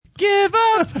Give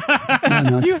up.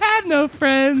 No. You had no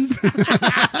friends.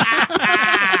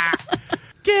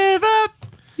 Give up.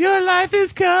 Your life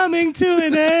is coming to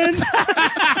an end.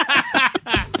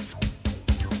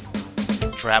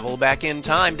 Travel back in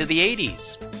time to the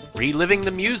 80s, reliving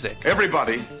the music.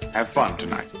 Everybody have fun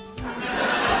tonight.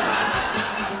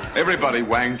 Everybody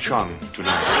Wang Chung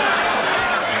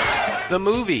tonight. The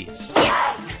movies.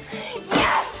 Yes!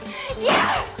 Yes!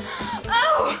 Yes!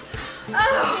 Oh!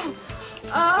 Oh!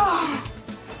 Oh!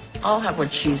 I'll have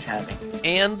what she's having.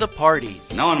 And the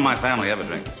parties. No one in my family ever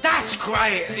drinks. That's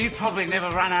great. You probably never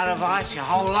run out of ice your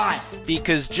whole life.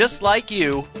 Because just like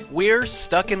you, we're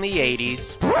stuck in the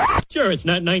 80s. Sure, it's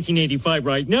not 1985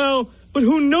 right now, but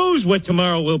who knows what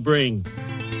tomorrow will bring.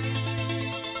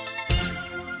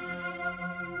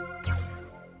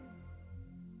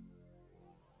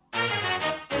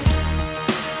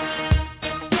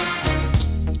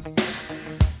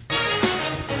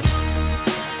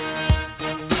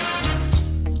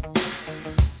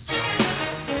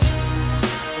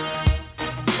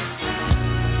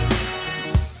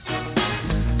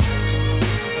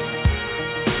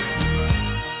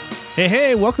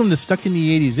 Hey, welcome to Stuck in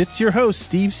the 80s. It's your host,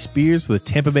 Steve Spears with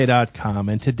TampaBay.com,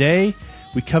 and today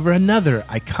we cover another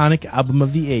iconic album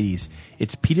of the 80s.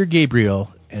 It's Peter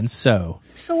Gabriel and So.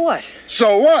 So what?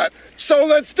 So what? So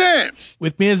let's dance.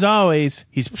 With me as always,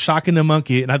 he's shocking the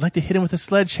monkey, and I'd like to hit him with a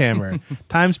sledgehammer.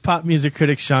 Times pop music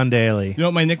critic Sean Daly. You know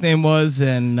what my nickname was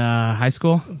in high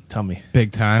school? Tell me.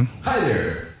 Big Time. Hi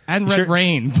there. And Red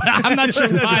Rain. But I'm not sure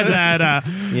why that.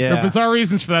 There are bizarre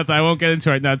reasons for that I won't get into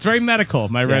right now. It's very medical,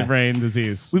 my Red Rain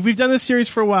disease. We've done this series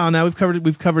for a while now. We've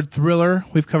covered Thriller.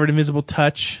 We've covered Invisible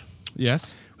Touch.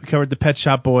 Yes. We covered the Pet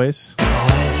Shop Boys.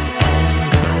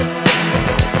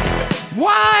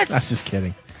 What? I'm just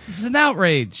kidding. This is an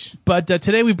outrage. But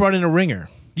today we brought in a ringer.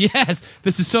 Yes,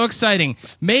 this is so exciting.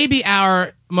 Maybe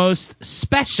our most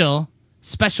special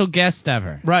guest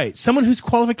ever. Right. Someone whose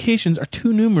qualifications are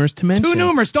too numerous to mention. Too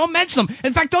numerous. Don't mention them.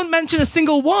 In fact, don't mention a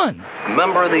single one.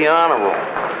 Member of the honor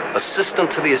roll.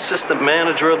 Assistant to the assistant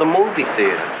manager of the movie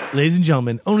theater. Ladies and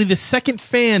gentlemen, only the second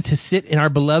fan to sit in our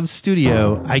beloved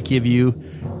studio, I give you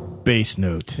Bass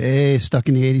Note. Hey, Stuck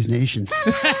in the 80s Nation.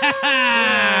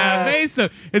 Bass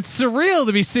Note. It's surreal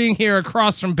to be sitting here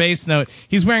across from Bass Note.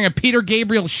 He's wearing a Peter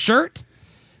Gabriel shirt.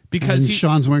 Because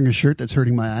Sean's wearing a shirt that's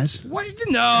hurting my eyes. What?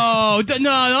 No, don't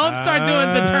start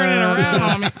doing the turning around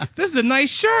on me. This is a nice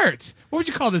shirt. What would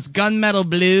you call this? Gunmetal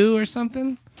blue or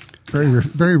something?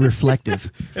 Very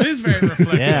reflective. It is very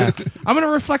reflective. Yeah. I'm in a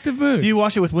reflective mood. Do you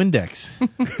wash it with Windex?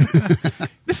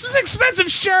 This is an expensive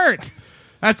shirt.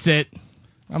 That's it.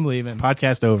 I'm leaving.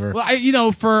 Podcast over.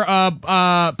 Well, for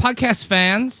podcast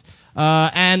fans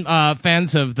and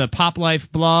fans of the Pop Life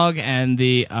blog and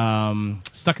the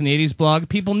Stuck in the 80s blog,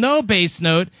 people know Bass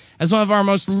Note as one of our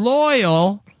most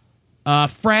loyal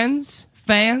friends,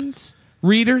 fans,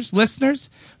 readers, listeners,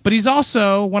 but he's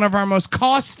also one of our most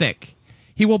caustic.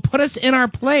 He will put us in our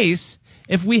place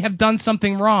if we have done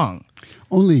something wrong.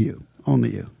 Only you.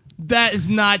 That is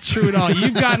not true at all.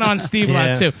 You've gotten on Steve a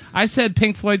lot, too. I said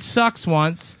Pink Floyd sucks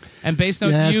once, and Bass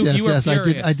Note, you were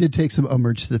furious. I did take some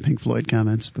umbrage to the Pink Floyd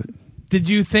comments, but... Did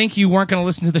you think you weren't going to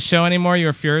listen to the show anymore? You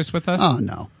were furious with us? Oh,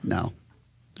 no.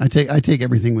 I take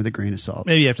everything with a grain of salt.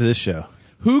 Maybe after this show.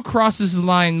 Who crosses the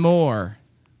line more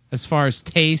as far as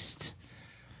taste,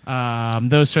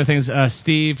 those sort of things,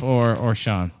 Steve or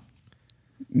Sean?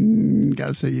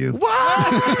 Gotta say you.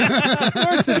 What? Of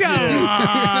course it's Come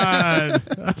on.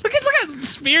 Look at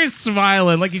Spears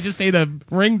smiling like he just ate a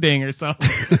ring ding or something.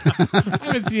 I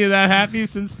haven't seen you that happy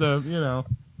since the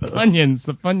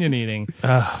Funyun eating.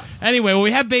 Anyway,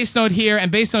 we have Bass Note here, and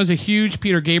Bass Note is a huge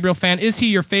Peter Gabriel fan. Is he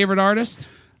your favorite artist?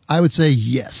 I would say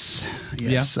yes.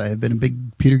 Yes, yeah. I have been a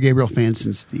big Peter Gabriel fan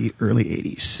since the early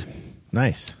 80s.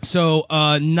 Nice. So,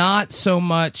 not so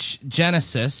much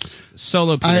Genesis,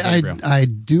 solo Peter Gabriel. I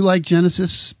do like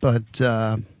Genesis, but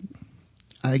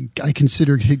I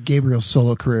consider Gabriel's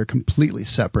solo career completely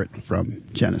separate from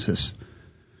Genesis.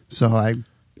 So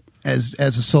as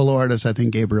a solo artist, I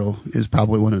think Gabriel is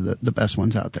probably one of the best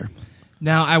ones out there.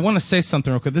 Now, I want to say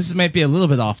something real quick. This might be a little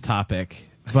bit off topic,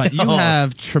 but you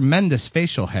have tremendous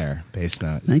facial hair, Bass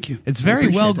Note. Thank you. It's very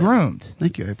well groomed.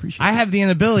 Thank you. I appreciate it. I have the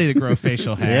inability to grow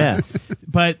facial hair. Yeah.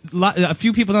 But a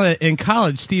few people know that in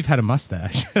college, Steve had a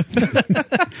mustache.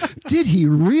 Did he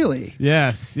really?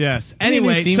 Yes.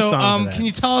 Anyway, so can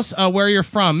you tell us where you're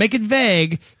from? Make it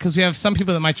vague, because we have some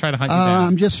people that might try to hunt you down.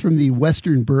 I'm just from the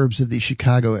western burbs of the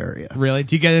Chicago area. Really?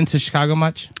 Do you get into Chicago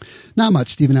much? Not much.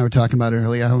 Steve and I were talking about it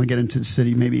earlier. I only get into the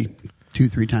city maybe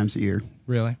 2-3 times a year.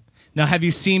 Really? Now, have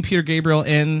you seen Peter Gabriel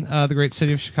in the great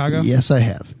city of Chicago? Yes, I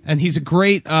have. And he's a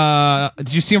great.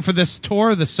 Did you see him for this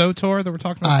tour, the So tour that we're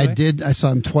talking about? I today? did. I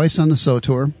saw him twice on the So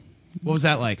tour. What was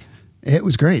that like? It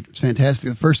was great. It's fantastic.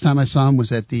 The first time I saw him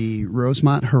was at the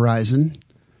Rosemont Horizon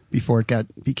before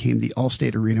it became the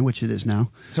Allstate Arena, which it is now.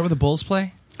 Is that where the Bulls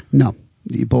play? No,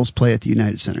 the Bulls play at the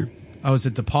United Center. Oh, is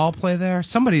it DePaul play there?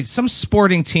 Some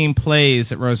sporting team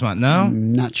plays at Rosemont. No,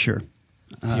 Not sure.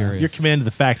 Your command of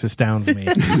the facts astounds me.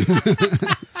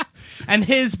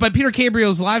 But Peter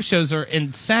Gabriel's live shows are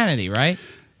insanity, right?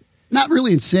 Not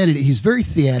really insanity. He's very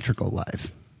theatrical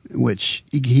live, which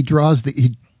he draws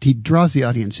the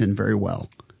audience in very well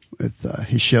with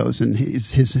his shows and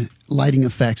his lighting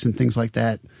effects and things like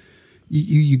that.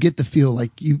 You get the feel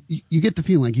like you get the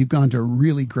feeling like you've gone to a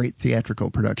really great theatrical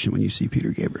production when you see Peter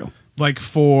Gabriel. Like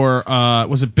for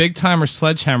was it Big Time or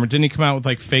Sledgehammer? Didn't he come out with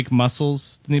like fake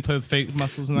muscles? Didn't he play with fake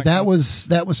muscles in that? That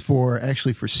was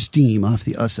for Steam off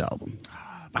the Us album.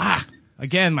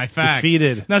 Again, my facts.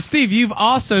 Defeated. Now, Steve, you've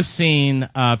also seen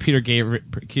Peter Gabriel.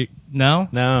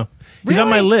 No, He's on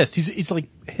my Really? list. He's like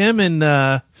him and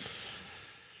God.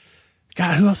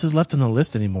 Who else is left on the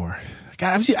list anymore?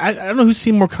 God, I don't know who's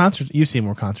seen more concerts. You've seen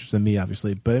more concerts than me,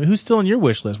 obviously. But who's still on your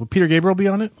wish list? Will Peter Gabriel be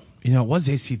on it? You know, it was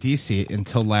AC/DC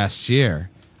until last year.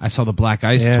 I saw the Black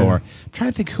Ice Yeah. tour. I'm trying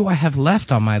to think who I have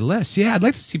left on my list. Yeah, I'd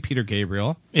like to see Peter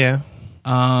Gabriel. Yeah.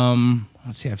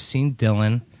 Let's see. I've seen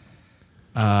Dylan.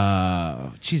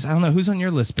 Geez, I don't know who's on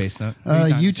your list, Bass Note.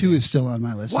 U2 is still on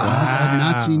my list. Wow. I've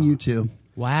not seen U2.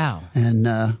 Wow.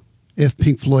 And if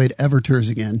Pink Floyd ever tours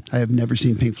again, I have never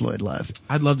seen Pink Floyd live.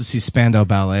 I'd love to see Spandau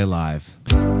Ballet live.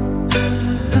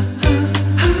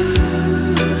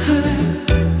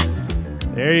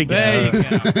 There you go. There you go.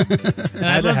 And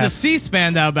I'd love to see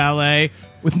Spandau Ballet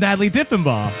with Natalie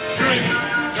Diffenbaugh. Drink, blue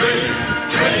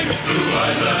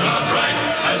eyes that are bright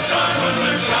as stars when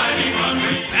they're shining on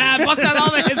me. Bust out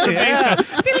all the hits of Yeah. Bass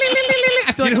Note.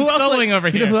 I feel like I'm soloing over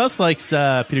You here. know who else likes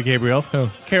Peter Gabriel? Who?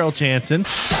 Carol Jansen.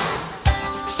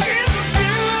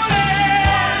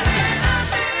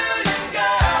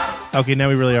 Okay, now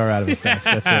we really are out of effects.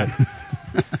 That's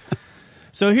it.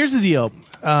 So here's the deal.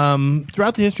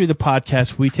 Throughout the history of the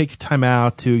podcast, we take time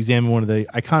out to examine one of the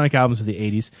iconic albums of the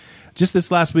 80s. Just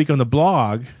this last week on the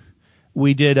blog,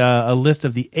 we did a list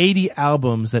of the 80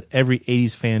 albums that every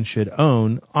 80s fan should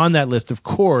own. On that list, of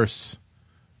course,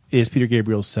 is Peter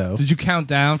Gabriel's So. Did you count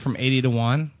down from 80 to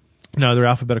 1? No, they're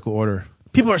alphabetical order.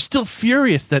 People are still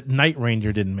furious that Night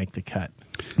Ranger didn't make the cut.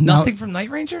 Nothing from Night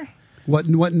Ranger? What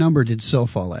number did So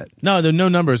fall at? No, there are no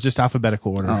numbers, just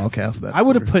alphabetical order. Oh, okay, alphabetical I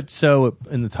would have order. put So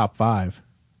in the top 5.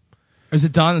 Is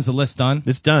it done? Is the list done?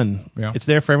 It's done. Yeah. It's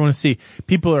there for everyone to see.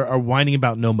 People are whining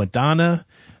about no Madonna.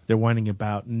 They're whining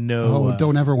about no...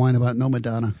 don't ever whine about no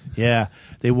Madonna. Yeah.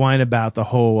 They whine about the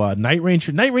whole Night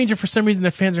Ranger. Night Ranger, for some reason,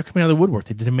 their fans are coming out of the woodwork.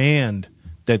 They demand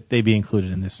that they be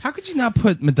included in this. How could you not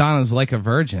put Madonna's Like a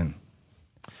Virgin?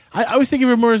 I always think of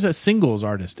her more as a singles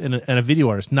artist and a video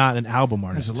artist, not an album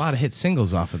artist. There's a lot of hit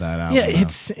singles off of that album. Yeah, though.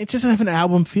 it doesn't have an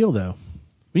album feel, though.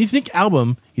 When you think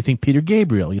album, you think Peter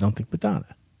Gabriel. You don't think Madonna.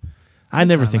 I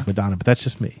never think Madonna, but that's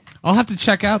just me. I'll have to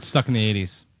check out Stuck in the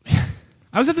 80s.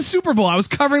 I was at the Super Bowl. I was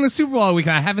covering the Super Bowl all week,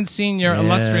 and I haven't seen your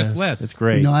illustrious list. It's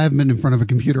great. You know, I haven't been in front of a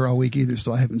computer all week either,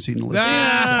 so I haven't seen the list.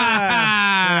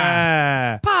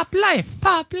 Pop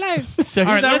life. So here's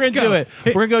All right, how we're going let's to do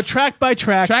it. We're going to go track by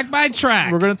track. Track by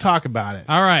track. We're going to talk about it.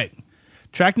 All right.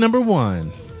 Track number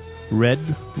 1, Red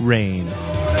Rain.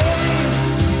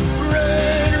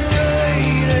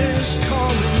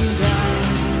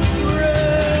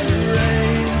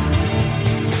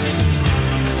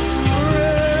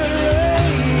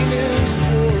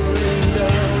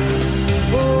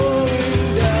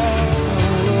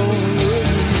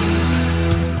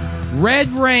 Red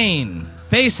Rain.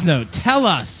 Bass Note. Tell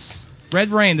us. Red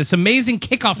Rain. This amazing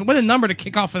kickoff. What a number to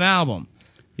kick off an album.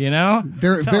 You know?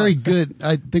 Very, Tell very us. good.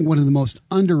 I think one of the most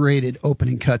underrated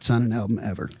opening cuts on an album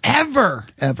ever. Ever.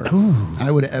 I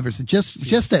would have ever said.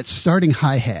 Just that starting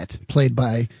hi-hat played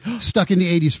by Stuck in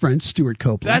the 80s friend Stuart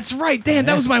Copeland. That's right. Dan,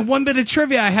 that was my one bit of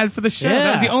trivia I had for the show. Yeah.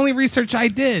 That was the only research I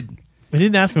did. We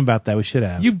didn't ask him about that. We should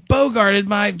have. You bogarted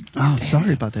my... Oh,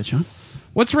 sorry about that, John.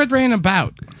 What's Red Rain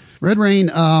about? Red Rain,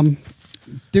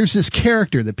 there's this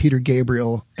character that Peter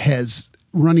Gabriel has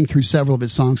running through several of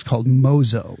his songs called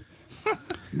Mozo.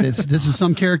 This is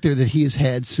some character that he has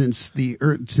had since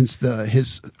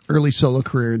his early solo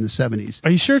career in the 70s.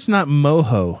 Are you sure it's not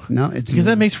Moho? No, it's because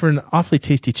that makes for an awfully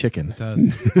tasty chicken. It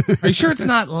does. Are you sure it's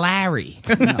not Larry?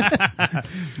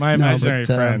 My imaginary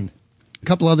friend. A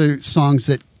couple other songs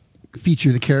that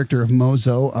feature the character of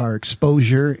Mozo are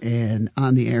Exposure and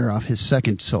On the Air off his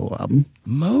second solo album.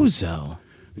 Mozo.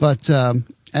 But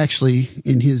actually,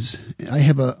 I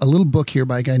have a little book here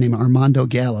by a guy named Armando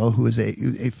Gallo, who is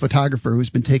a photographer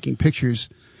who's been taking pictures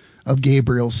of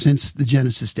Gabriel since the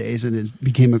Genesis days, and it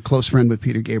became a close friend with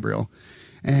Peter Gabriel.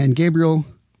 And Gabriel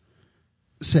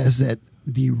says that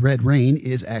the red rain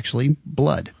is actually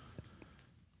blood.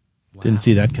 Wow. Didn't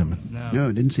see that coming.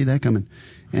 No, didn't see that coming.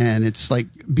 And it's like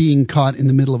being caught in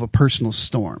the middle of a personal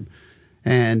storm.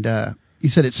 And he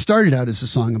said it started out as a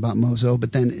song about Mozo,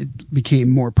 but then it became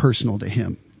more personal to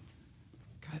him.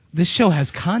 God, this show has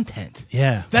content.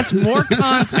 Yeah. That's more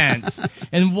content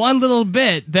in one little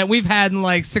bit that we've had in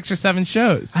like 6 or 7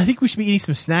 shows. I think we should be eating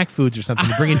some snack foods or something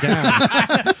to bring it down.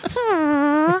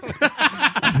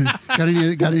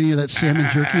 Got any of that salmon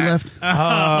jerky left?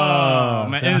 Oh,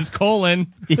 man, and his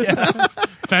colon. Yeah.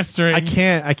 Festering.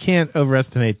 I can't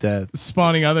overestimate the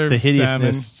spawning the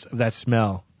hideousness of that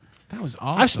smell. That was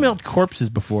awesome. I've smelled corpses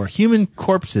before, human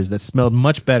corpses that smelled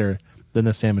much better than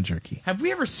the salmon jerky. Have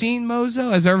we ever seen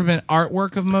Mozo? Has there ever been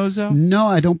artwork of Mozo? No,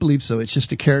 I don't believe so. It's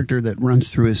just a character that runs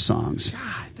through his songs.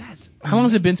 God, that's how long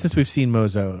has it been since we've seen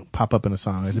Mozo pop up in a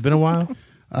song? Has it been a while?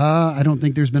 I don't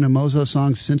think there's been a Mozo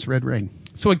song since Red Rain.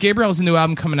 So what Gabriel has a new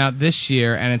album coming out this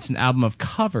year, and it's an album of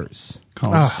covers.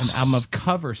 Called an album of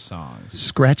cover songs.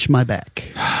 Scratch My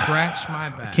Back. Scratch My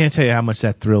Back. I can't tell you how much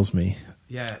that thrills me.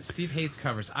 Yeah, Steve hates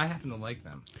covers. I happen to like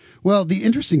them. Well, the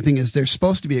interesting thing is there's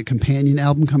supposed to be a companion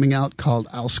album coming out called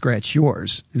I'll Scratch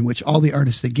Yours, in which all the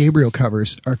artists that Gabriel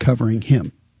covers are covering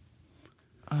him.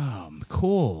 Oh,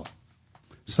 cool.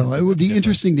 So it would be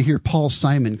interesting to hear Paul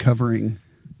Simon covering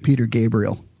Peter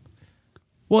Gabriel.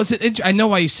 Well, I know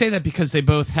why you say that, because they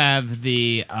both have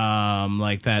the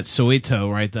like that Soweto,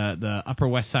 right? The Upper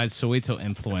West Side Soweto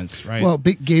influence, right? Well,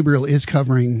 Big Gabriel is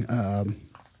covering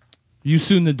You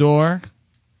Soon the Door,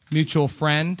 Mutual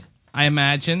Friend, I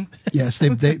imagine. Yes,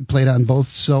 they played on both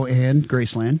So and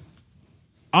Graceland.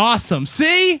 Awesome.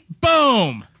 See?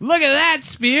 Boom. Look at that,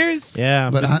 Spears. Yeah.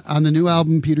 But on the new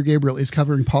album, Peter Gabriel is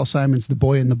covering Paul Simon's The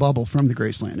Boy in the Bubble from the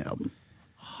Graceland album.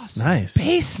 Awesome. Nice.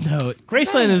 Bass note.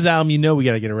 Graceland is an album we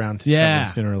got to get around to covering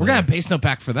sooner or later. We're going to have bass note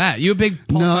back for that. You a big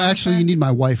Paul Simon actually, fan? you need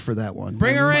my wife for that one.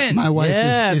 Bring her in. My wife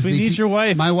is we need your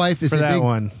wife. My wife is for a that big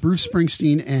one. Bruce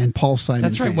Springsteen and Paul Simon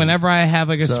That's right. fan. Whenever I have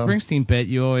like a Springsteen bit,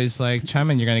 you always like chime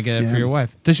in. You're going to get it for your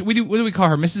wife. What do we call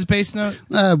her? Mrs. Bass Note?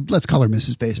 Let's call her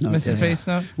Mrs. Bass Note. Mrs. Bass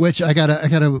Note? Which I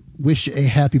gotta wish a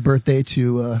happy birthday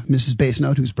to Mrs. Bass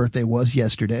Note, whose birthday was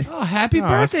yesterday. Oh, happy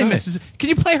birthday, nice. Mrs. Can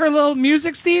you play her little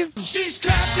music, Steve? She's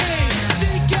crafty.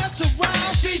 She gets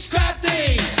around. She's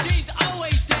crafty. She's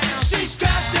always down. She's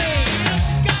crafty.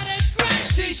 She's got it great.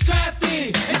 She's crafty.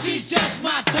 And she's just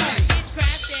my type. She's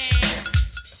crafty.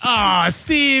 Aw,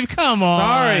 Steve, come on.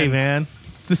 Sorry, man.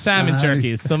 It's the salmon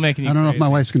jerky. It's still making you I don't know if crazy. my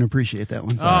wife's going to appreciate that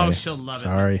one. Oh, she'll love it.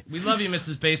 Sorry. We love you,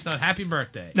 Mrs. Bass Note. Happy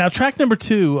birthday. Now, track number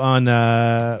 2 on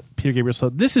Peter Gabriel. So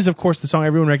this is, of course, the song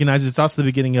everyone recognizes. It's also the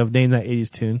beginning of Name That 80s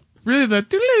Tune. Really, the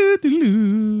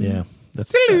doo-doo-doo-doo. Yeah.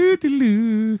 That's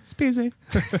Doo-doo-doo-doo. Spearsy.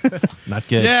 not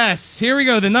good. Yes, here we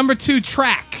go. The number 2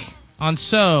 track on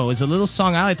So is a little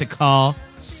song I like to call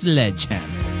Sledgehammer.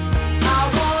 I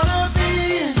wanna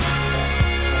be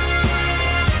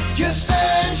your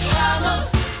sledgehammer.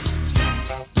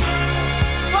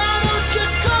 Why don't you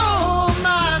call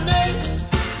my name?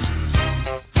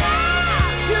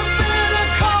 You better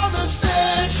call the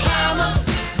sledgehammer.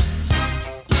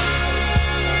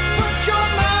 Put your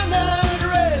mind at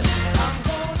rest. I'm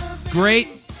gonna be Great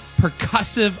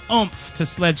percussive oomph to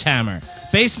Sledgehammer.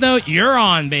 Bass Note, you're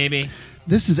on, baby.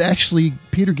 This is actually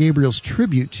Peter Gabriel's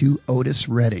tribute to Otis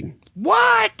Redding.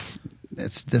 What?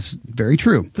 That's very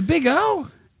true. The Big O?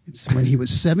 It's when he was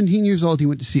 17 years old, he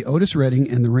went to see Otis Redding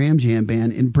and the Ram Jam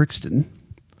Band in Brixton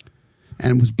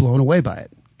and was blown away by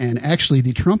it. And actually,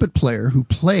 the trumpet player who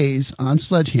plays on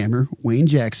Sledgehammer, Wayne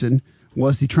Jackson,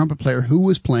 was the trumpet player who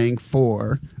was playing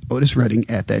for Otis Redding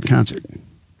at that concert.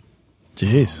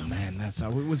 Jeez. Oh, man, that's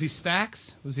was he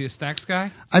Stax? Was he a Stax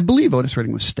guy? I believe Otis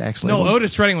Redding was Stax label. No,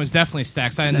 Otis Redding was definitely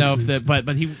Stax. I didn't know if that,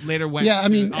 but he later went. Yeah, I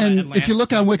mean, and if you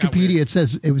look on Wikipedia, it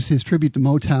says it was his tribute to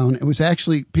Motown. It was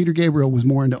actually Peter Gabriel was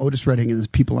more into Otis Redding and his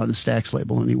people on the Stax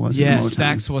label than he was. Yeah, into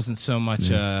Motown. Stax wasn't so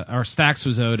much. Or Stax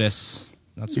was Otis.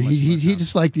 Not so much. He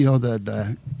just liked the.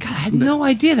 God, I had no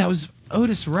idea that was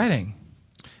Otis Redding.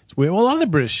 It's weird. Well, a lot of the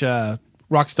British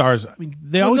rock stars, I mean,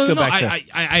 they always go back to.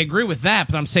 I agree with that,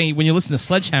 but I'm saying when you listen to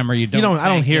Sledgehammer, you don't. I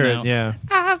don't hear you know, it. Yeah.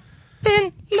 I've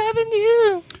been loving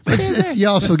you. You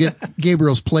also get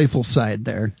Gabriel's playful side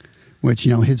there, which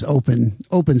his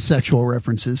open sexual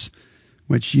references,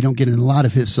 which you don't get in a lot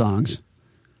of his songs.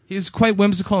 He's quite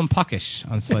whimsical and puckish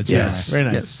on Sledgehammer. Yes, very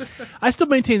nice. Yes. I still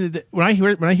maintain that when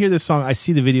I hear this song, I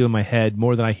see the video in my head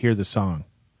more than I hear the song.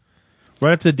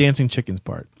 Right up to the dancing chickens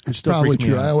part. That's Still probably freaks me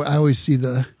true. out. I always see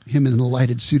him in the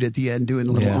lighted suit at the end doing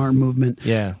a little arm movement.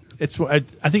 Yeah. I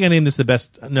think I named this the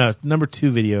best. No, number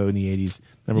 2 video in the 80s.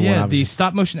 Number 1, Yeah, obviously. the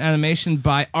stop motion animation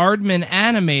by Aardman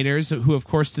Animators, who of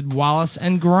course did Wallace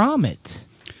and Gromit.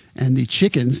 And the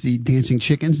chickens, the dancing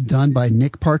chickens, done by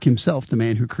Nick Park himself, the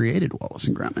man who created Wallace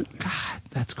and Gromit. God,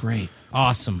 that's great.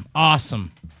 Awesome.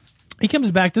 Awesome. He comes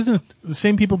back. Doesn't the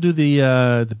same people do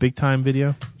the big time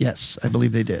video? Yes, I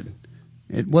believe they did.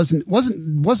 It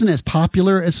wasn't as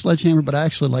popular as Sledgehammer, but I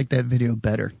actually like that video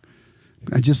better.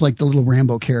 I just like the little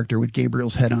Rambo character with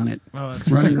Gabriel's head on it,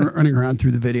 running around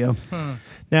through the video. Huh.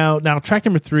 Now, track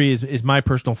number 3 is my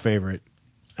personal favorite.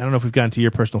 I don't know if we've gotten to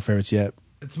your personal favorites yet.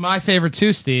 It's my favorite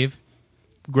too, Steve.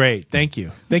 Great, thank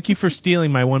you. Thank you for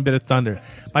stealing my one bit of thunder.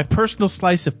 My personal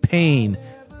slice of pain,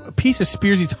 a piece of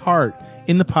Spearsy's heart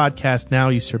in the podcast now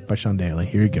usurped by Sean Daly.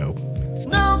 Here you go.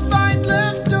 No fight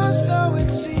left, or so it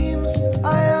seems.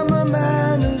 I am a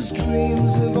man whose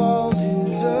dreams have all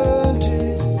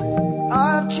deserted.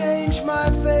 I've changed my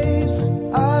face,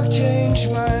 I've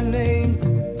changed my name,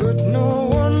 but no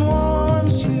one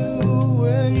wants you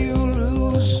when you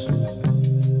lose.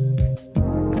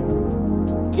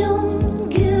 Don't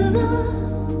give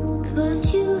up,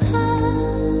 'cause you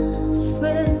have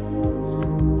friends.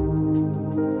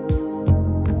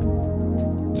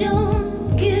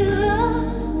 Don't give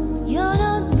up, you're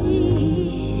not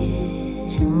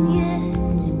beaten yet.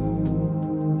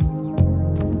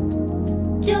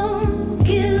 Don't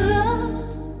give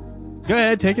up. Go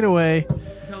ahead, take it away.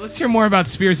 Now, let's hear more about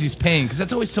Spearsy's pain, because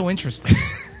that's always so interesting.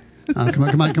 Come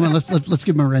on. Let's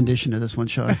give him a rendition of this one,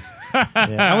 Sean.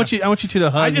 Yeah, I want you to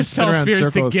hug. I and just spin tell around Spears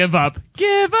circles. to give up.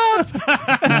 Give up!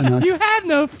 No, You have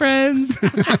no friends.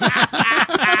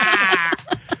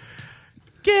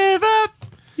 Give up!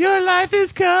 Your life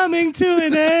is coming to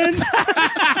an end.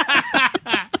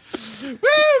 Woo!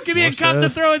 Give me a More cup so. to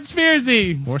throw at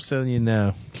Spearsy. More so than you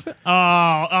know.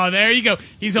 Oh, there you go.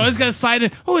 He's always got to slide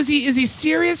in. Oh, is he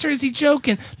serious or is he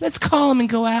joking? Let's call him and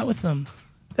go out with him.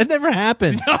 That never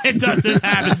happens. No, it doesn't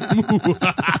happen.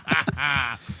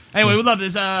 Anyway, we love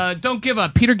this. Don't give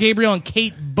up. Peter Gabriel and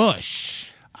Kate Bush.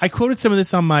 I quoted some of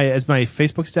this on my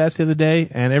Facebook stats the other day,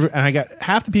 and I got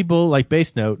half the people, like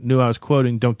Bass Note, knew I was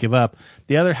quoting "Don't Give Up."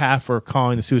 The other half were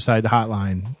calling the suicide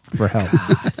hotline for help.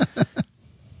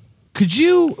 Could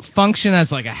you function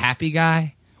as like a happy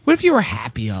guy? What if you were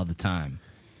happy all the time?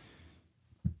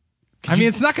 I mean,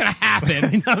 it's not going to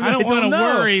happen. I don't want to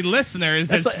worry listeners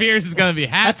that Spears is going to be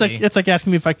happy. That's like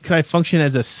asking me if could I function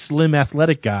as a slim,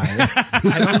 athletic guy.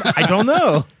 I don't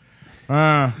know.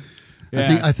 Yeah.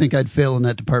 I think I'd fail in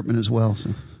that department as well.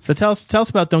 So tell us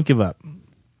about "Don't Give Up."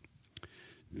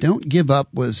 Don't Give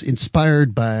Up was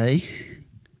inspired by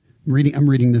I'm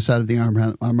reading this out of the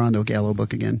Armando Gallo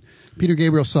book again. Peter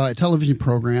Gabriel saw a television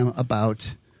program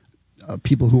about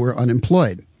people who were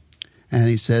unemployed. And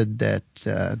he said that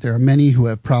there are many who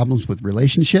have problems with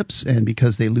relationships, and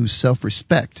because they lose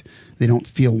self-respect, they don't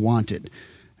feel wanted.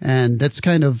 And that's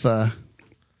kind of the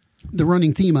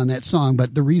running theme on that song.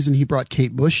 But the reason he brought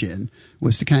Kate Bush in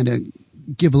was to kind of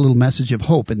give a little message of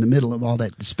hope in the middle of all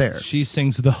that despair. She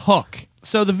sings the hook.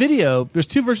 So the video, there's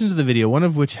 2 versions of the video, one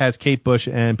of which has Kate Bush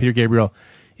and Peter Gabriel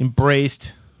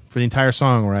embraced for the entire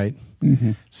song, right?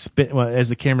 Mm-hmm. As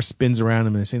the camera spins around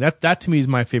him and they sing. That to me is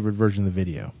my favorite version of the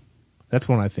video. That's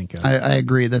one I think of. I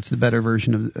agree. That's the better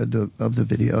version of the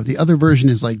video. The other version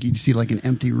is like you see like an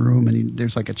empty room and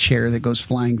there's like a chair that goes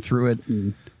flying through it.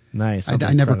 And nice.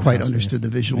 I never quite understood the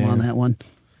visual on that one.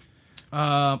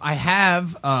 I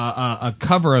have a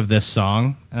cover of this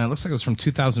song, and it looks like it was from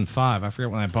 2005. I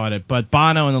forget when I bought it, but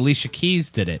Bono and Alicia Keys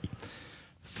did it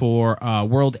for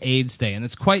World AIDS Day, and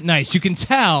it's quite nice. You can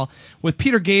tell with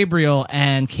Peter Gabriel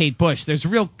and Kate Bush,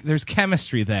 there's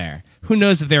chemistry there. Who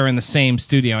knows if they were in the same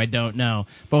studio? I don't know.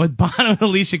 But with Bono and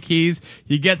Alicia Keys,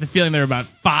 you get the feeling they're about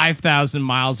 5,000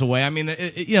 miles away. I mean,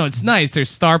 it's nice.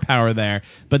 There's star power there,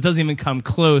 but it doesn't even come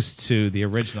close to the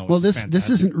original. Well, this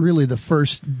isn't really the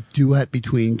first duet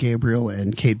between Gabriel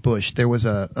and Kate Bush. There was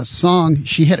a song.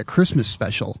 She had a Christmas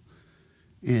special.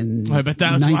 I bet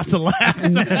that was lots of laughs.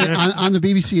 on the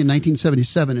BBC in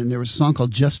 1977, and there was a song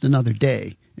called Just Another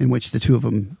Day, in which the two of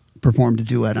them performed a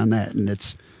duet on that, and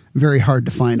it's very hard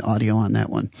to find audio on that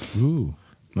one. Ooh,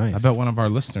 nice. I bet one of our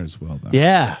listeners will, though.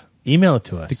 Yeah. Email it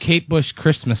to us. The Kate Bush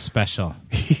Christmas special.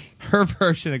 Her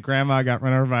version of Grandma Got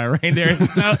Run Over by a Reindeer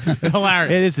is so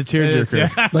hilarious. It is a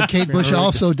tearjerker. Yeah. But Kate Bush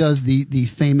also does the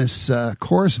famous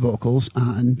chorus vocals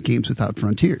on Games Without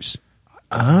Frontiers.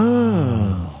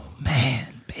 Oh, man.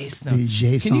 Bass note. The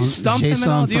J Can you stump him at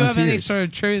all? Do you have any sort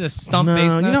of trivia to stump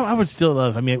bass note? I would still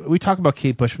love. I mean, we talk about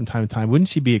Kate Bush from time to time. Wouldn't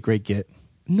she be a great get?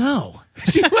 No.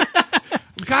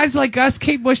 Guys like us,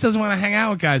 Kate Bush doesn't want to hang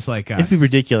out with guys like us. It'd be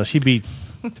ridiculous. She'd be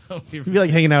like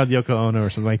hanging out with Yoko Ono or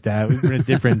something like that. We're in a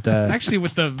different. Actually,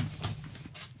 with the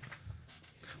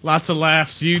lots of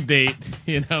laughs you date,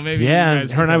 maybe. Yeah, you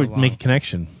guys her and I would along. make a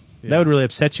connection. Yeah. That would really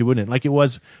upset you, wouldn't it? Like it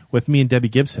was with me and Debbie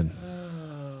Gibson.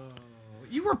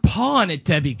 You were pawing at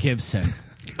Debbie Gibson.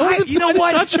 You know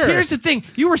what? Here's the thing.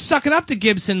 You were sucking up to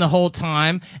Gibson the whole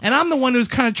time, and I'm the one who's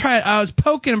kind of trying. I was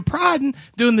poking and prodding,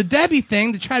 doing the Debbie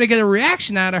thing to try to get a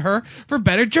reaction out of her for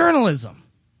better journalism.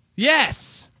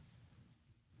 Yes.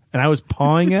 And I was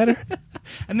pawing at her?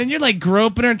 And then you're like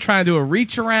groping her and trying to do a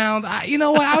reach around. You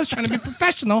know what? I was trying to be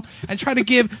professional and try to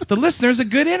give the listeners a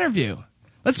good interview.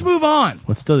 Let's move on.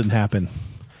 What still didn't happen.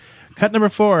 Cut number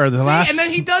 4. Last. And then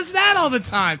he does that all the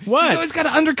time. What? He's always got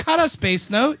to undercut us, Space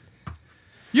Note.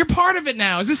 You're part of it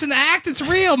now. Is this an act? It's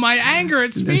real. My anger,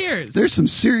 it's fears. There's some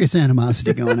serious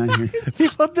animosity going on here.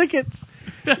 People think it's...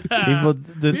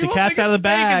 The cat's out of the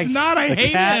bag. It's not. I The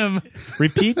hate cat- him.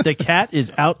 Repeat, the cat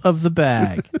is out of the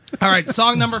bag. All right,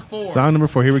 song number 4. Song number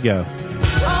 4, here we go.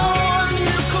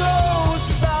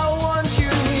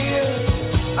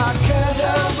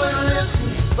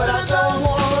 But I don't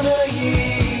wanna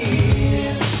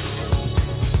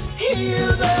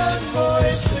hear that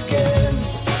voice again.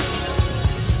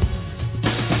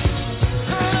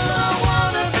 I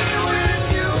wanna be with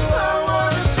you, I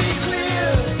wanna be clear,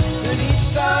 that each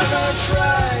time I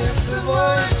try, it's the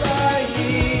voice I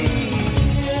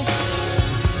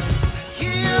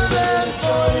hear that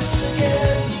voice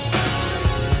again.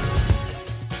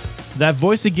 That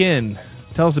voice again.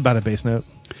 Tell us about it, Bass Note.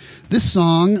 This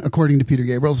song, according to Peter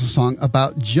Gabriel, is a song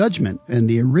about judgment, and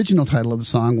the original title of the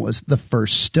song was The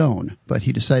First Stone, but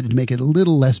he decided to make it a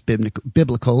little less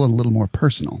biblical and a little more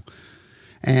personal.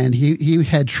 And he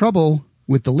had trouble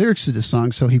with the lyrics of this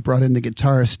song, so he brought in the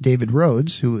guitarist David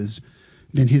Rhodes, who has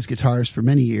been his guitarist for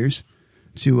many years,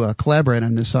 to collaborate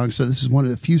on this song. So this is one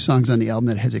of the few songs on the album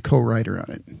that has a co-writer on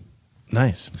it.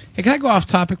 Nice. Hey, can I go off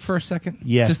topic for a second?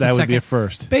 Yes, Just that would second. be a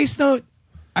first. Bass Note.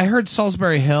 I heard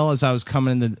Salisbury Hill as I was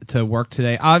coming into work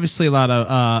today. Obviously, a lot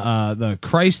of the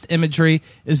Christ imagery.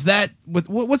 Is that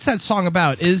what's that song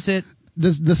about? Is it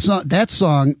the song? That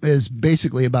song is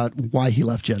basically about why he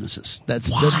left Genesis. That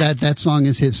song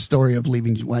is his story of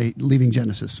leaving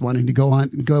Genesis, wanting to go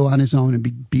on his own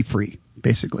and be free.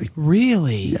 Basically,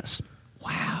 really? Yes.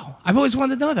 Wow, I've always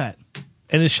wanted to know that.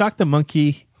 And is Shock the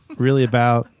Monkey really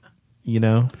about,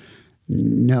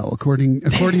 No, according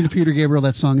to Peter Gabriel,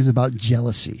 that song is about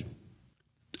jealousy.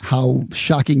 How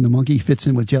Shocking the Monkey fits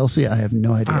in with jealousy, I have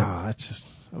no idea. That's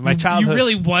just my childhood. You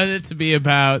really wanted it to be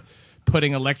about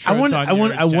putting electrodes on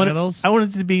your genitals? I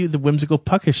wanted it to be the whimsical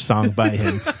puckish song by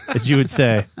him, as you would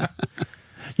say.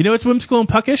 You know what's whimsical and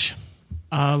puckish?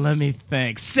 Let me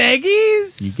think.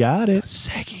 Seggies? You got it.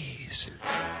 Seggies.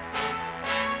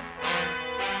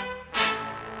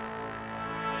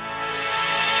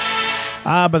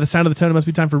 By the sound of the tone, it must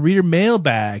be time for Reader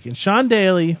Mailbag. And Sean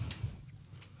Daly,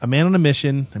 a man on a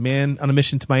mission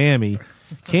to Miami,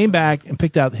 came back and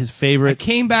picked out his favorite. I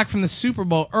came back from the Super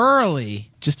Bowl early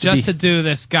just to do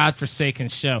this godforsaken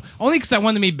show. Only because I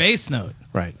wanted to meet Bass Note.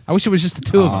 Right. I wish it was just the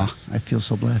two of us. I feel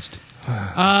so blessed.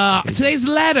 Today's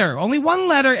letter. Only one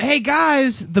letter. Hey,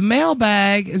 guys, the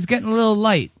mailbag is getting a little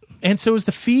light. And so is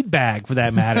the feed bag, for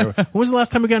that matter. When was the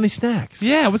last time we got any snacks?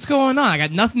 Yeah, what's going on? I got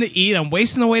nothing to eat. I'm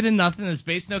wasting away to nothing, as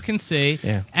Bass Note can see.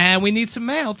 Yeah. And we need some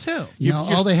mail, too.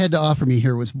 All they had to offer me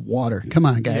here was water. Come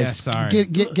on, guys. Yeah, sorry.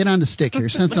 Get on the stick here.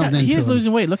 Send something. He is to him.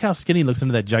 losing weight. Look how skinny he looks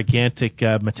under that gigantic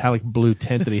metallic blue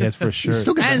tent that he has for a shirt.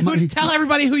 Still got that And money. tell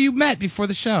everybody who you met before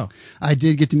the show. I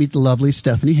did get to meet the lovely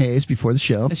Stephanie Hayes before the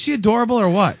show. Is she adorable or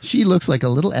what? She looks like a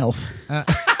little elf.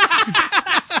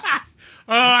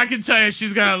 Oh, I can tell you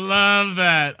she's going to love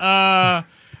that.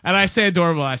 And I say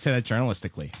adorable. I say that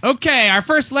journalistically. Okay, our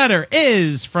first letter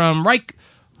is from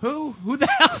Who the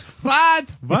hell?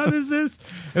 What is this?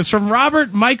 It's from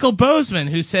Robert Michael Bozeman,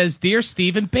 who says, Dear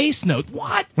Stephen Bass Note.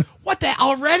 What? What the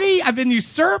already? I've been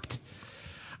usurped?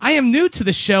 I am new to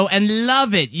the show and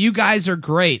love it. You guys are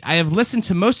great. I have listened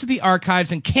to most of the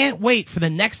archives and can't wait for the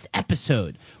next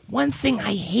episode. One thing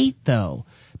I hate, though,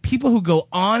 people who go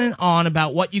on and on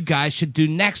about what you guys should do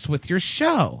next with your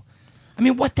show. I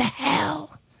mean, what the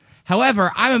hell?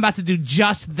 However, I'm about to do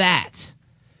just that.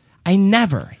 I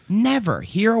never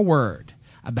hear a word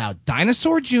about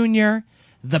Dinosaur Jr.,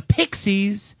 the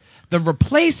Pixies, the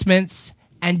Replacements,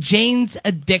 and Jane's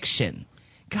Addiction.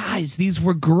 Guys, these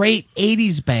were great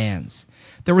 80s bands.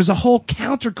 There was a whole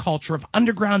counterculture of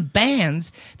underground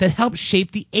bands that helped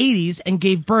shape the 80s and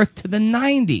gave birth to the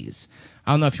 90s.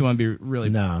 I don't know if you want to be really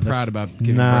that's proud about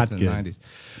giving not birth in the good. 90s.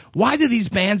 Why do these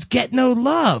bands get no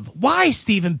love? Why,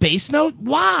 Stephen Bass Note?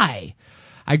 Why?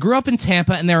 I grew up in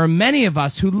Tampa, and there are many of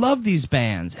us who love these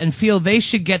bands and feel they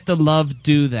should get the love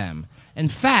due them. In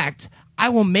fact, I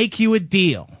will make you a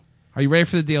deal. Are you ready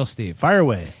for the deal, Steve? Fire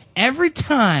away. Every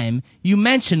time you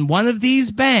mention one of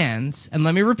these bands, and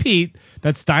let me repeat,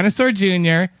 that's Dinosaur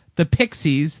Jr., The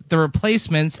Pixies, The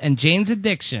Replacements, and Jane's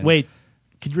Addiction. Wait,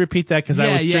 could you repeat that? Because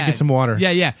I was drinking some water.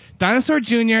 Yeah. Dinosaur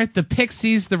Jr., The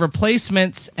Pixies, The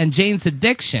Replacements, and Jane's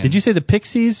Addiction. Did you say the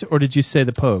Pixies or did you say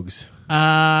the Pogues?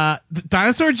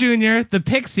 Dinosaur Jr., The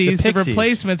Pixies, The The Pixies.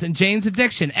 Replacements, and Jane's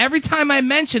Addiction. Every time I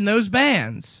mention those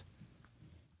bands,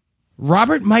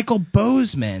 Robert Michael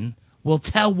Bozeman will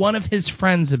tell one of his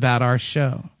friends about our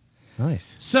show.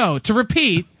 Nice. So, to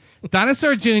repeat,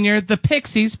 Dinosaur Jr., The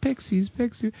Pixies,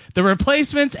 The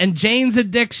Replacements, and Jane's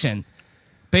Addiction.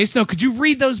 Bass Note, could you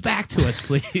read those back to us,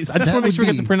 please? I just want to make sure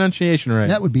we get the pronunciation right.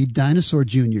 That would be Dinosaur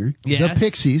Jr., Yes. The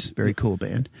Pixies, very cool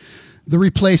band, The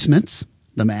Replacements,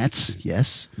 The Mats,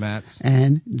 yes, Mats.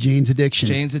 and Jane's Addiction.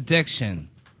 Jane's Addiction.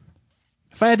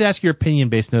 If I had to ask your opinion,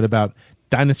 Bass Note, about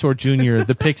Dinosaur Jr.,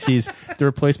 The Pixies, The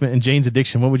Replacement, and Jane's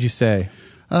Addiction, what would you say?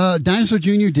 Dinosaur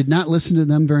Jr. did not listen to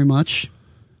them very much.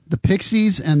 The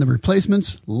Pixies and The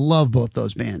Replacements, love both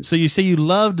those bands. So you say you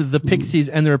loved the Pixies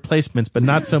and the Replacements, but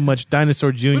not so much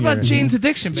Dinosaur Jr. What about Jane's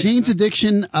Addiction? Bass Jane's Note?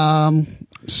 Addiction,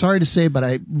 sorry to say, but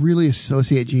I really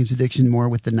associate Jane's Addiction more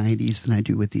with the 90s than I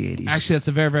do with the 80s. Actually, that's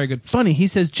a very, very good... Funny, he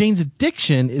says Jane's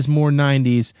Addiction is more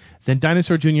 90s than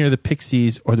Dinosaur Jr., the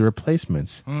Pixies, or the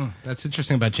Replacements. That's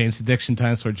interesting about Jane's Addiction,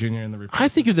 Dinosaur Jr., and the Replacements. I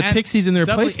think of the Pixies and the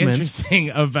doubly Replacements. interesting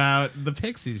about the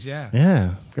Pixies, yeah.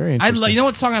 Yeah, very interesting. You know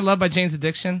what song I love by Jane's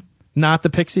Addiction? Not the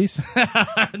Pixies?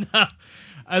 No.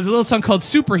 There's a little song called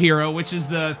Superhero, which is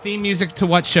the theme music to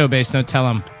what show, Bass Note? Tell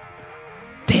them.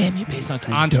 Damn you, Bass Note.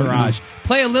 Entourage.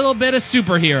 Play a little bit of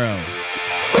Superhero.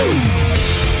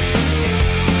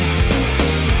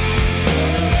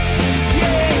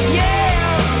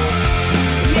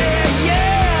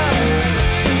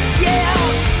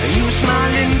 You were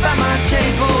smiling by my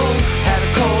table, had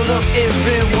a call up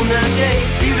every one a day.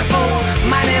 Beautiful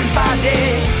mind and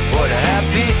body, what a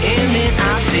happy ending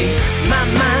I see. My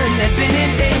mind had been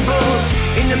enabled,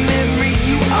 in the memory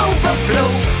you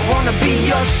overflow. I wanna be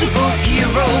your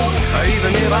superhero, or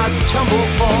even if I tumble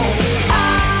fall.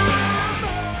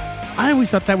 I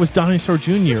always thought that was Dinosaur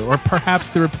Jr. or perhaps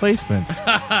the Replacements.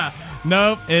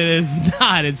 Nope, it is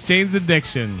not. It's Jane's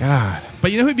Addiction. God.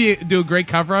 But you know who'd do a great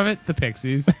cover of it? The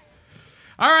Pixies.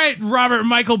 All right, Robert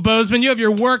Michael Bozeman, you have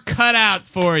your work cut out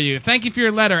for you. Thank you for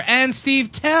your letter. And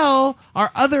Steve, tell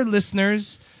our other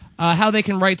listeners how they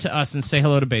can write to us and say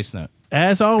hello to Bass Note.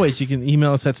 As always, you can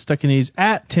email us at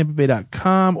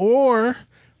stuckinities@tampabay.com or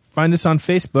find us on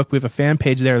Facebook. We have a fan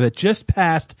page there that just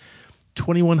passed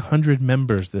 2,100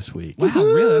 members this week. Wow,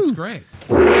 really? That's great.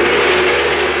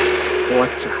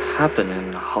 What's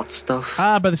happening, hot stuff?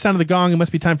 By the sound of the gong, it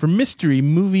must be time for Mystery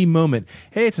Movie Moment.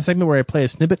 Hey, it's a segment where I play a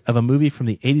snippet of a movie from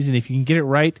the 80s, and if you can get it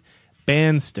right,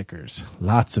 band stickers.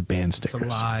 Lots of band stickers.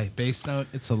 It's a lie. Bass Note,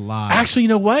 it's a lie. Actually, you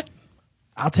know what?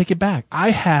 I'll take it back.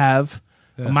 I have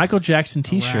a Michael Jackson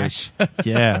t-shirt. rash.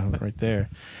 Yeah, right there.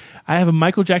 I have a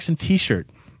Michael Jackson t-shirt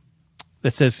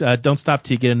that says, don't stop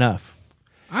till you get enough.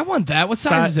 I want that. What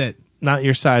size is it? Not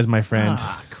your size, my friend.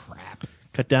 Ah, crap.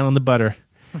 Cut down on the butter.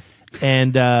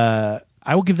 And I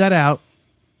will give that out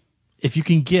if you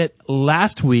can get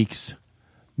last week's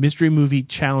Mystery Movie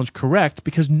Challenge correct,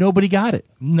 because nobody got it.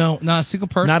 No, not a single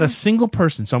person? Not a single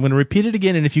person. So I'm going to repeat it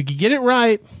again, and if you can get it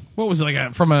right... What was it,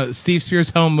 like from a Steve Spears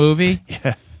home movie?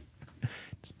 Yeah.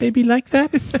 Does baby like that?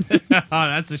 Oh,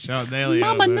 that's a show.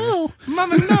 Mama, no.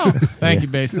 Mama, no. Thank you,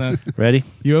 Bass Note. Ready?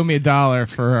 You owe me $1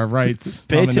 for rights.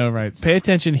 Mama, no rights. Pay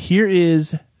attention. Here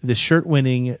is the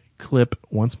shirt-winning clip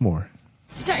once more.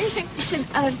 Don't you think we should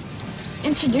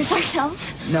introduce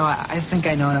ourselves? No, I think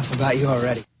I know enough about you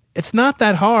already. It's not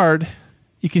that hard.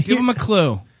 You can Give him a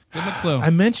clue. Give him a clue. I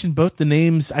mentioned both the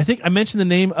names. I think I mentioned the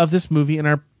name of this movie in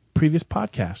our previous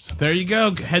podcast. There you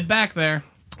go. Head back there.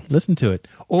 Listen to it.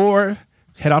 Or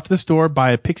head off to the store,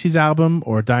 buy a Pixies album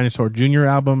or a Dinosaur Jr.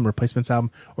 album, Replacements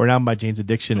album, or an album by Jane's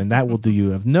Addiction, and that will do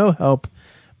you of no help,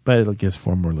 but it'll give us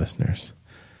 4 more listeners.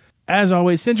 As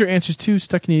always, send your answers to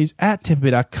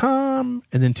stuckinities@tampabay.com,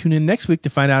 and then tune in next week to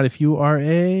find out if you are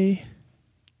a...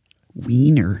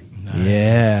 Wiener. Nice.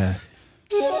 Yeah.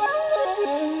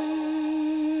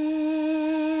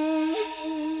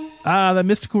 The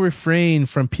mystical refrain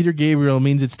from Peter Gabriel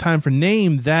means it's time for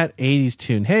Name That 80s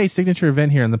Tune. Hey, signature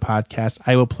event here on the podcast.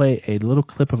 I will play a little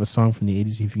clip of a song from the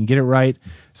 80s. If you can get it right,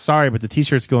 sorry, but the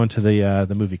t-shirt's going to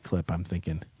the movie clip, I'm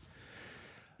thinking.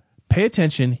 Pay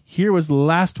attention. Here was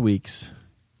last week's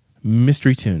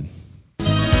mystery tune.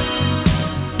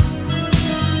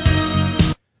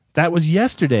 That was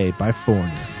Yesterday by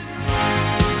Foreigner.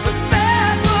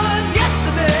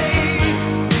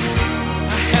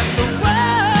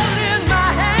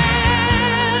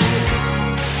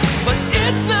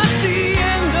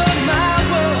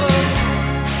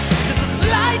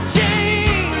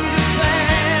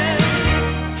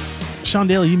 Sean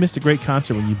Daly, you missed a great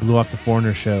concert when you blew off the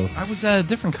Foreigner show. I was at a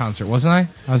different concert, wasn't I?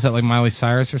 I was at like Miley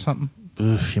Cyrus or something.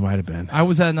 Oof, you might have been. I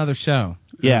was at another show.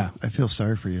 Yeah. I feel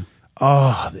sorry for you.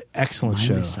 Oh, the excellent Miley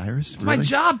show. Cyrus? It's my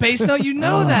job, Bass. You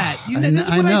know that. This is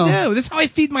what I do. This is how I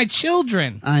feed my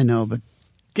children. I know, but...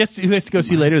 Guess who has to go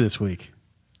see later this week?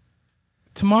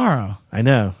 Tomorrow. I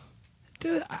know.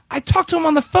 Dude, I talked to him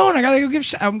on the phone. I gotta go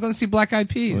give. I'm going to see Black Eyed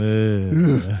Peas. I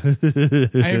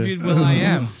interviewed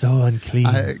Will.i.am. So unclean.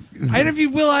 I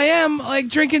interviewed Will.i.am like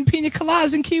drinking pina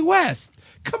coladas in Key West.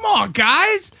 Come on,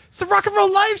 guys! It's the rock and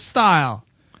roll lifestyle.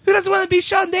 Who doesn't want to be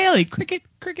Sean Daly? Cricket.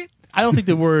 I don't think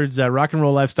the words rock and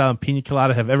roll lifestyle and pina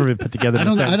colada have ever been put together. I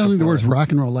don't think the words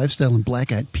rock and roll lifestyle and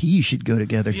Black Eyed Peas should go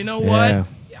together. You know what?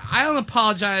 I don't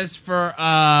apologize for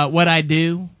what I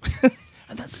do.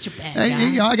 I'm not such a bad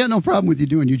guy. I got no problem with you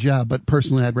doing your job, but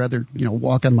personally, I'd rather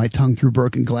walk on my tongue through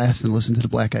broken glass than listen to the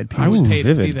Black Eyed Peas. I would pay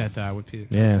to see that, though. I would pay.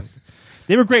 Yeah,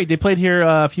 they were great. They played here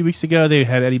a few weeks ago. They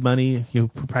had Eddie Money, who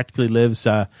practically lives.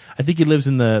 I think he lives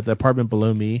in the apartment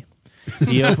below me.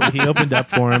 He opened up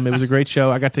for him. It was a great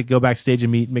show. I got to go backstage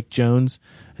and meet Mick Jones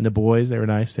and the boys. They were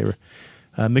nice. They were.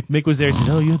 Mick was there. He said,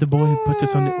 "Oh, you're the boy who put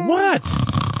this on." What?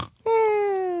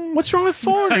 What's wrong with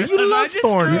Foreigner? You love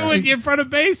Foreigner. I just screw with you in front of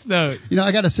Bass Note.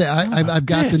 I got to say, I've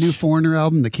got the new Foreigner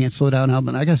album, the Can't Slow Down album,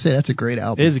 and I got to say, that's a great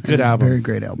album. It is a good album. Very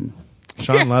great album.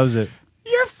 Sean loves it.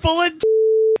 You're full of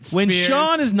When Spears.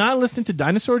 Sean is not listening to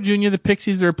Dinosaur Jr., The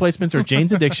Pixies, The Replacements, or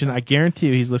Jane's Addiction, I guarantee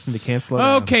you he's listening to Can't Slow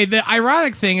Down. Okay, the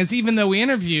ironic thing is even though we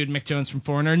interviewed Mick Jones from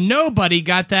Foreigner, nobody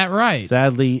got that right.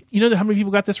 Sadly. You know how many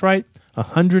people got this right?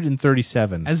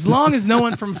 137. As long as no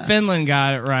one from Finland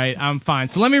got it right, I'm fine.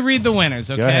 So let me read the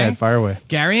winners, okay? Go ahead, fire away.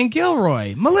 Gary and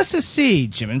Gilroy, Melissa C.,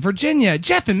 Jim in Virginia,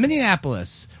 Jeff in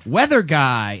Minneapolis, Weather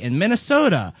Guy in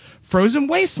Minnesota, Frozen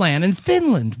Wasteland in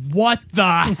Finland. What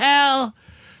the hell?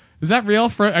 Is that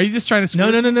real? Are you just trying to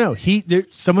screw? No. There's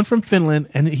someone from Finland,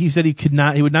 and he said he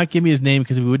would not give me his name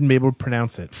because we wouldn't be able to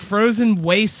pronounce it. Frozen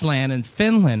Wasteland in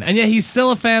Finland. And yeah, he's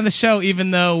still a fan of the show,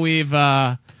 even though we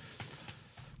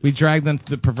dragged them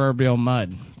through the proverbial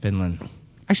mud, Finland.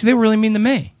 Actually, they were really mean to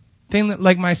me. They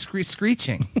like my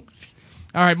screeching.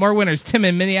 All right, more winners. Tim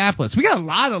in Minneapolis. We got a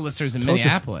lot of listeners in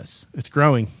Minneapolis. It's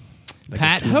growing.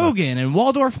 Pat Hogan in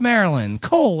Waldorf, Maryland.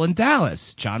 Cole in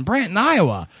Dallas. John Brandt in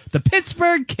Iowa. The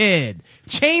Pittsburgh Kid.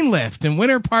 Chainlift in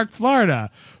Winter Park, Florida.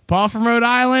 Paul from Rhode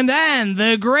Island. And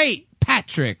the great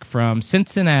Patrick from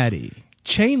Cincinnati.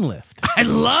 Chainlift. I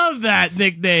love that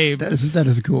nickname. That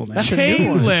is a cool name.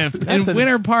 Chainlift in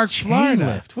Winter Park,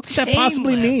 Florida. What could that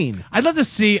possibly mean? I'd love to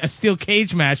see a steel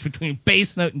cage match between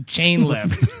Bass Note and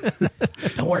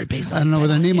Chainlift. Don't worry, Bass Note. I don't know,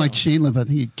 with a name like Chainlift, I think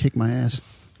he'd kick my ass.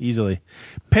 Easily.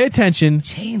 Pay attention.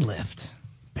 Chainlift.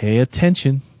 Pay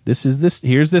attention.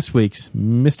 Here's this week's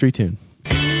mystery tune.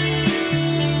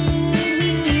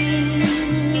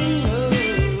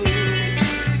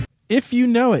 If you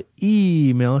know it,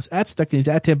 email us at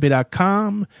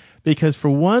stucknews@tampa.com because for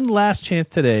one last chance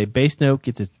today, Bass Note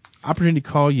gets an opportunity to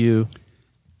call you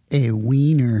a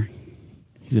wiener.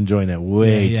 He's enjoying that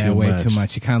way too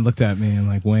much. He kind of looked at me and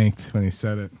like winked when he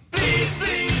said it. Please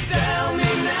tell me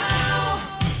now.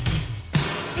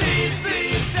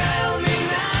 Please tell me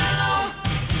now.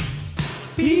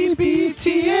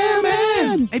 BBTMN.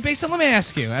 Hey, Bass, let me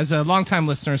ask you, as a longtime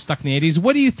listener stuck in the 80s,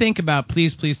 what do you think about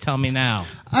Please Tell Me Now?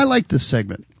 I like this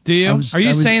segment. Do you? Are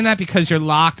you saying that because you're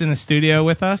locked in the studio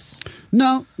with us?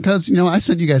 No, because, I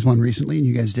sent you guys one recently and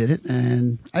you guys did it,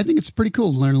 and I think it's pretty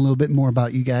cool to learn a little bit more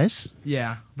about you guys.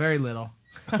 Yeah, very little.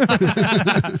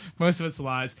 Most of it's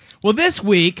lies. Well, this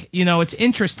week, it's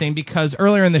interesting because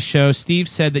earlier in the show, Steve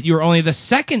said that you were only the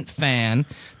second fan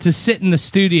to sit in the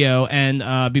studio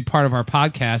and be part of our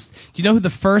podcast. Do you know who the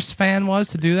first fan was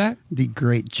to do that? The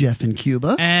great Jeff in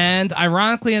Cuba. And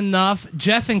ironically enough,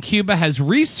 Jeff in Cuba has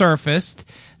resurfaced,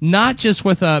 not just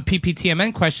with a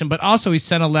PPTMN question, but also he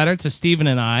sent a letter to Steven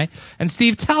and I. And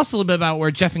Steve, tell us a little bit about where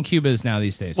Jeff in Cuba is now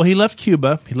these days. Well, he left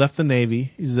Cuba. He left the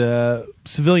Navy. He's a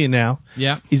civilian now.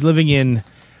 Yeah. He's living in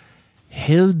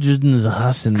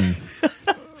Hildenshafen.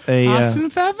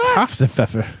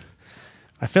 Hafenpfeffer.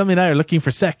 My family and I are looking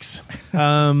for sex.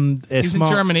 He's in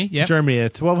Germany. Yep. Germany, a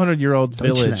 1,200-year-old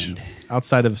village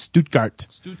outside of Stuttgart.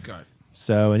 Stuttgart.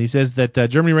 So, and he says that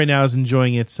Germany right now is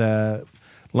enjoying its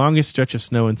Longest stretch of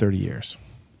snow in 30 years.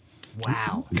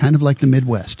 Wow. Kind of like the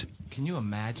Midwest. Can you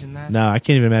imagine that? No, I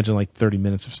can't even imagine like 30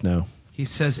 minutes of snow. He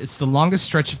says, it's the longest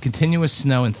stretch of continuous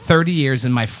snow in 30 years,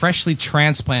 and my freshly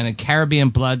transplanted Caribbean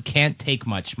blood can't take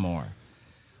much more.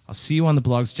 I'll see you on the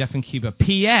blogs, Jeff and Cuba.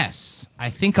 P.S. I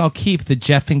think I'll keep the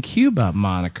Jeff and Cuba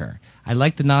moniker. I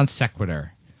like the non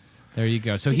sequitur. There you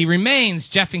go. So he remains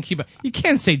Jeff in Cuba. You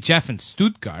can't say Jeff in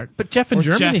Stuttgart, but Jeff in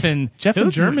Germany. Jeff in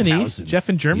Germany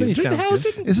sounds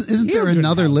good. Isn't there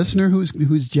another listener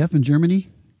who's Jeff in Germany?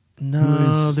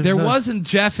 No, there wasn't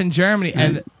Jeff in Germany,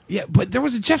 and but there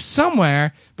was a Jeff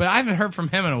somewhere, but I haven't heard from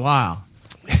him in a while.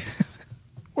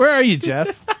 Where are you,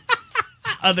 Jeff?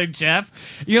 Other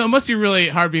Jeff. You know, it must be really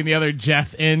hard being the other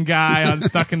Jeff in guy on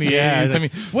Stuck in the 80s. I mean,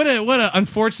 what a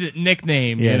unfortunate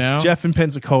nickname, you know? Jeff in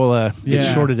Pensacola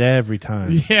gets shorted every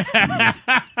time. Yeah.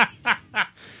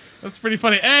 That's pretty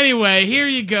funny. Anyway, here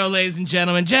you go, ladies and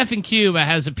gentlemen. Jeff in Cuba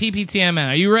has a PPTMN.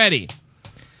 Are you ready?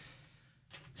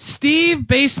 Steve,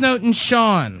 Bass Note, and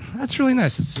Sean. That's really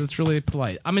nice. It's really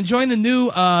polite. I'm enjoying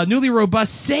the newly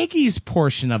robust Seggies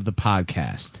portion of the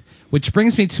podcast, which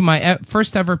brings me to my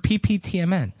first ever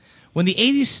PPTMN. When the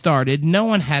 80s started, no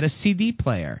one had a CD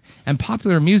player, and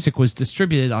popular music was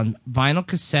distributed on vinyl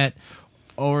cassette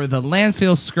or the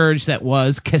landfill scourge that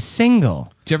was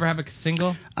Cassingle. Did you ever have a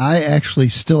Cassingle? I actually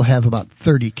still have about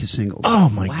 30 Cassingles. Oh,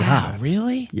 my God.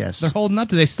 Really? Yes. They're holding up?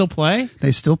 Do they still play?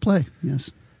 They still play,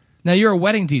 yes. Now, you're a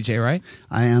wedding DJ, right?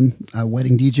 I am a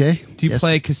wedding DJ. Do you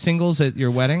play Cassingles at your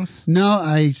weddings? No,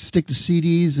 I stick to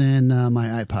CDs and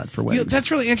my iPod for weddings. That's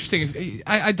really interesting.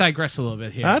 I digress a little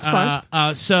bit here. That's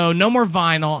fine. So no more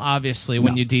vinyl, obviously,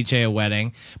 when you DJ a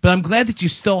wedding. But I'm glad that you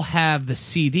still have the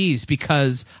CDs,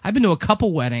 because I've been to a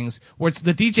couple weddings where it's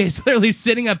the DJ is literally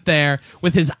sitting up there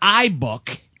with his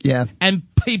iBook. Yeah. And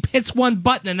he hits one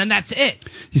button and then that's it.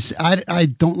 You see, I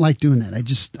don't like doing that.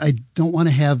 I don't want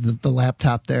to have the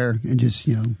laptop there and just,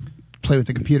 play with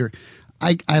the computer.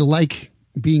 I like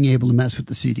being able to mess with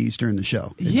the CDs during the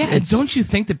show. And don't you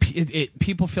think that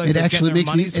people feel like they're getting their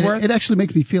money's worth? It actually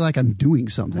makes me feel like I'm doing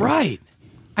something. Right.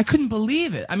 I couldn't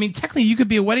believe it. I mean, technically, you could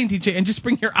be a wedding DJ and just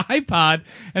bring your iPod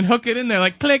and hook it in there,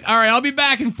 like click. All right, I'll be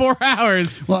back in 4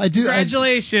 hours. Well, I do.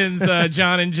 Congratulations,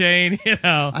 John and Jane.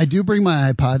 I do bring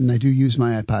my iPod, and I do use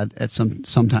my iPod at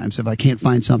sometimes if I can't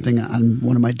find something on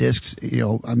one of my discs.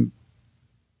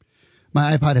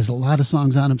 My iPod has a lot of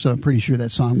songs on them, so I'm pretty sure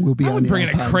that song will be on the iPod. I would bring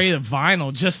in a crate of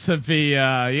vinyl just to be,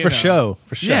 for show.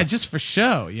 Yeah, just for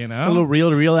show, A little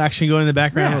reel-to-reel action going in the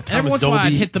background. Yeah. Every once in a while,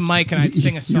 I'd hit the mic and I'd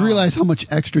sing a song. You realize how much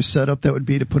extra setup that would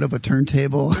be to put up a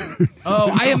turntable?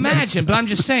 Oh, I imagine, but I'm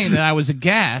just saying that I was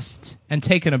aghast and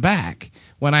taken aback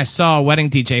when I saw a wedding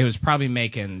DJ who was probably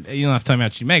making, you don't have to tell me how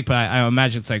much you make, but I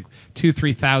imagine it's like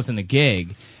 $2,000-$3,000 a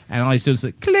gig, and all he's doing is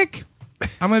like, click,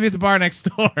 I'm going to be at the bar next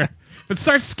door. But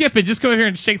start skipping. Just go over here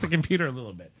and shake the computer a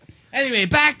little bit. Anyway,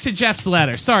 back to Jeff's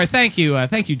letter. Sorry, thank you,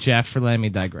 Jeff, for letting me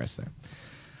digress there.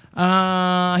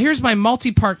 Here's my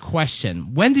multi-part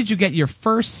question. When did you get your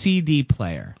first CD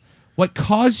player? What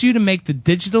caused you to make the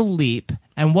digital leap?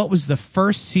 And what was the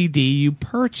first CD you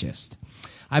purchased?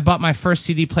 I bought my first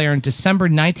CD player in December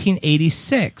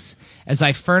 1986 as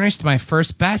I furnished my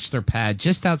first bachelor pad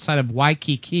just outside of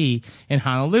Waikiki in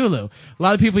Honolulu. A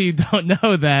lot of people you don't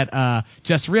know that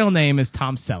Jeff's real name is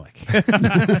Tom Selleck.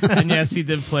 And yes, he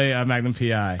did play Magnum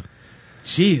P.I.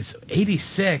 Jeez,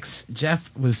 86, Jeff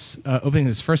was opening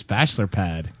his first bachelor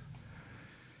pad.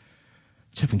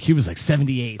 Jeff in Cuba's like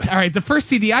 78. All right, the first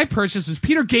CD I purchased was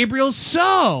Peter Gabriel's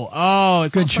So. Oh,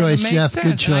 it's good choice, Jeff. Sense.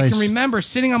 Good choice. And I can remember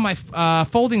sitting on my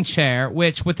folding chair,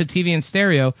 which with the TV and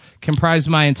stereo comprised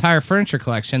my entire furniture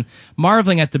collection,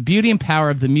 marveling at the beauty and power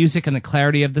of the music and the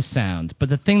clarity of the sound. But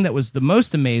the thing that was the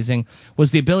most amazing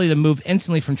was the ability to move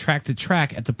instantly from track to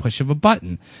track at the push of a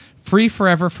button, free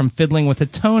forever from fiddling with a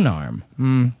tone arm.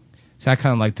 See, I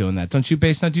kind of like doing that. Don't you,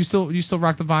 Bass Note? Do you still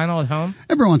rock the vinyl at home?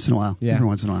 Every once in a while. Yeah. Every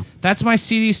once in a while. That's my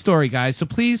CD story, guys. So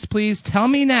please tell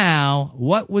me now,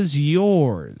 what was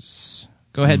yours?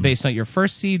 Go ahead, Bass Note. Your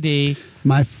first CD.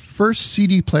 My first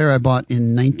CD player I bought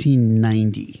in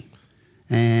 1990.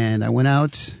 And I went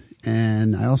out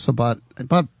and I bought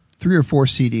 3 or 4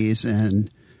 CDs, and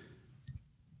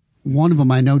one of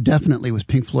them I know definitely was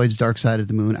Pink Floyd's Dark Side of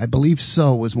the Moon. I believe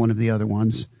So was one of the other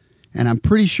ones. And I'm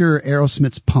pretty sure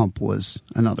Aerosmith's Pump was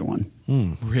another one.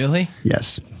 Really?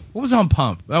 Yes. What was on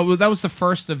Pump? That was the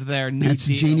first of their new That's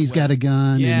deal. Janie's Got a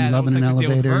Gun and Love in an Elevator.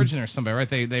 Deal with Virgin or somebody, right?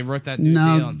 They wrote that new deal.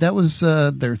 No, that was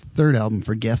their third album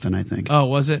for Geffen, I think. Oh,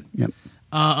 was it? Yep.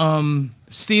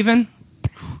 Steven?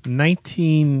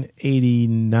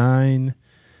 1989.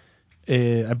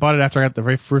 I bought it after I got the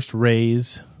very first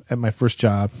raise at my first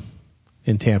job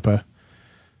in Tampa.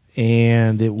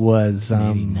 and it was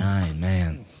 89.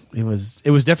 Man, it was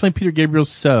definitely Peter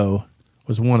Gabriel's "So"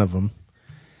 was one of them.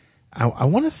 I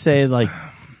want to say like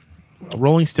a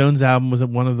Rolling Stones album was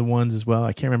one of the ones as well.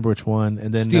 I can't remember which one.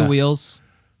 And then Steel Wheels.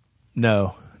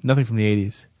 No, nothing from the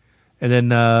 80s. And then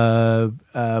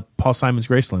Paul Simon's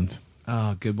Graceland.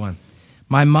 Oh, good one.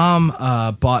 My mom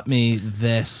bought me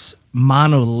this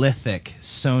monolithic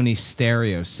Sony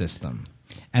stereo system,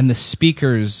 and the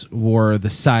speakers were the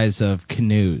size of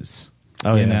canoes.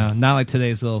 Oh, you yeah. know, not like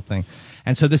today's little thing.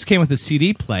 And so this came with a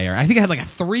CD player. I think it had like a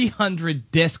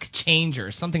 300 disc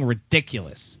changer, something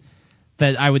ridiculous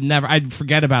that I'd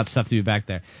forget about stuff to be back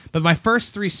there. But my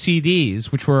first 3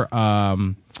 CDs, which were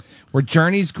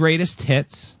Journey's Greatest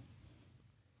Hits,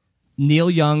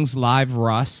 Neil Young's Live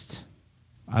Rust.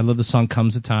 I love the song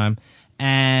Comes a Time.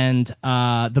 And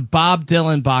the Bob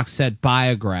Dylan box set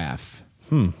Biograph,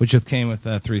 which came with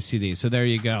 3 CDs. So there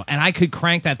you go. And I could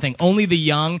crank that thing. Only the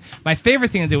Young. My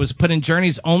favorite thing to do was put in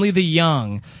Journey's Only the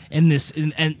Young in this,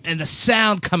 and the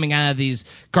sound coming out of these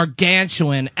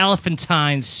gargantuan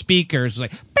elephantine speakers was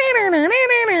like,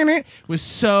 was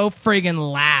so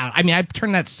friggin' loud. I mean, I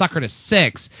turned that sucker to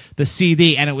 6, the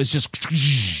CD, and it was just...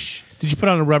 Did you put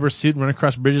on a rubber suit and run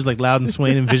across bridges like Loudon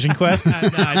Swain in Vision Quest? No,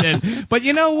 I didn't. But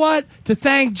you know what? To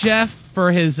thank Jeff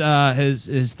for his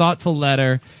thoughtful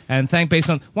letter, and thank Bass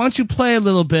on, why don't you play a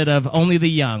little bit of Only the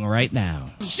Young right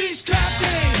now? She's crafty.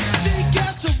 She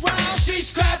gets around.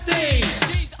 She's crafty.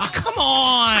 Oh, come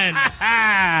on!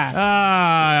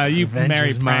 You Revenge merry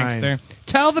is mine. prankster.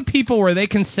 Tell the people where they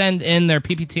can send in their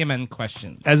PPTMN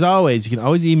questions. As always, you can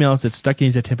always email us at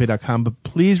stucknews@tempe.com, but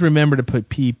please remember to put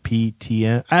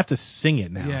PPTM. I have to sing it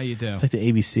now. Yeah, you do. It's like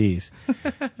the ABCs.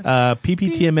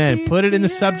 PPTMN. Put it in the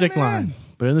subject line.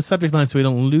 Put it in the subject line so we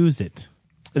don't lose it.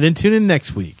 And then tune in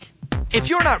next week. If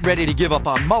you're not ready to give up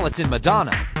on mullets and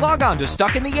Madonna, log on to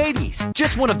Stuck in the 80s,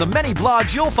 just one of the many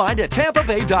blogs you'll find at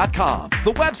TampaBay.com,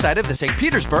 the website of the St.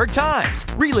 Petersburg Times.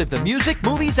 Relive the music,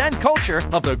 movies, and culture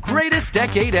of the greatest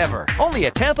decade ever, only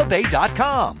at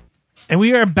TampaBay.com. And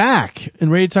we are back and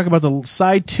ready to talk about the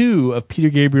side 2 of Peter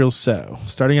Gabriel's "So,"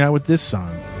 starting out with this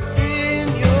song. In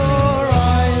your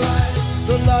eyes,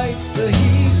 the light, the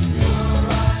heat.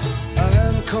 I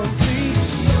am complete.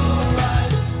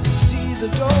 See the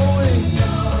doorway.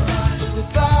 The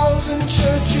 1,000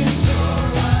 churches.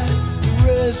 The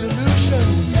resolution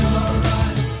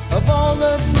of all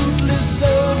the fruitless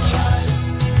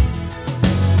searches.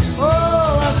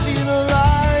 Oh, I see the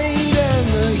light and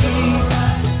the heat.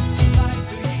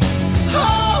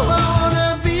 Oh, I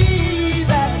wanna be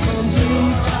that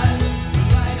complete.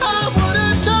 I wanna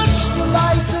touch the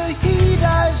light, the heat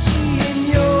I see in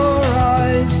your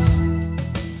eyes.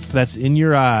 That's In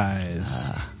Your Eyes.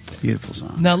 Beautiful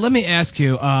song. Now, let me ask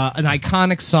you, an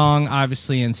iconic song,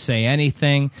 obviously, in Say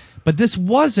Anything, but this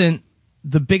wasn't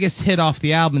the biggest hit off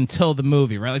the album until the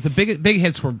movie, right? Like the big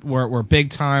hits were Big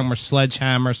Time, were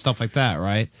Sledgehammer, stuff like that,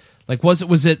 right? Like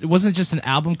it wasn't just an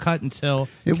album cut until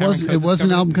It was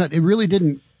an album cut. It really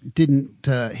didn't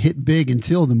hit big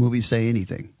until the movie Say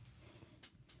Anything.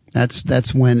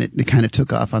 That's when it kind of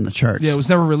took off on the charts. Yeah, it was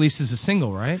never released as a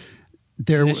single, right?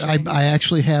 I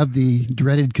actually have the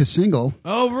dreaded single.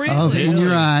 Oh, really? Of In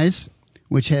Your Eyes,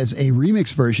 which has a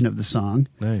remix version of the song.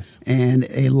 Nice. And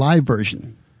a live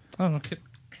version. Oh, okay.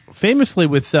 Famously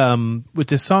with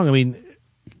this song, I mean,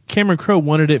 Cameron Crowe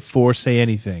wanted it for Say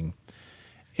Anything,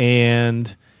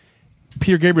 and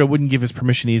Peter Gabriel wouldn't give his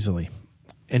permission easily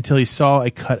until he saw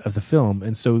a cut of the film,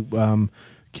 and so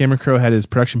Cameron Crowe had his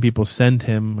production people send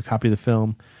him a copy of the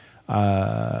film.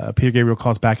 Peter Gabriel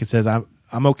calls back and says,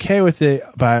 I'm okay with it,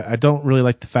 but I don't really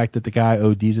like the fact that the guy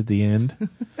ODs at the end.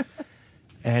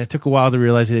 And it took a while to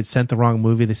realize they'd sent the wrong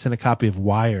movie. They sent a copy of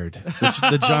Wired, which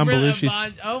the John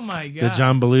Belushi, oh my god, the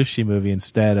John Belushi movie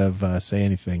instead of Say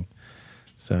Anything.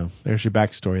 So there's your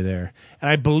backstory there.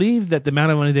 And I believe that the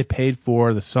amount of money they paid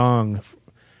for the song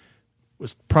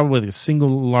was probably the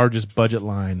single largest budget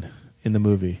line in the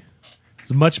movie. It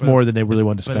was much more than they really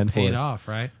wanted to spend but it for paid it. off,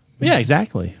 right? Yeah,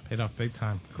 exactly. Paid off big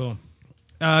time. Cool.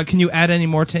 Can you add any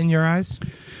more to In Your Eyes?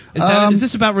 Is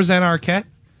this about Rosanna Arquette?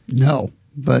 No,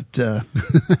 but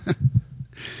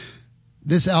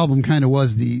this album kind of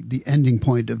was the ending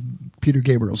point of Peter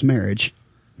Gabriel's marriage,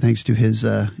 thanks to his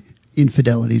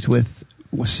infidelities with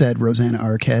said Rosanna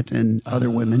Arquette and other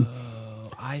women.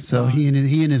 So he and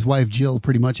his wife Jill,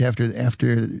 pretty much after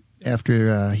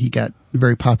he got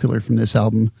very popular from this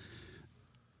album,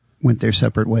 went their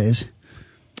separate ways.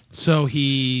 So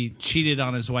he cheated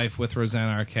on his wife with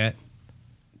Rosanna Arquette.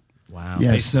 Wow.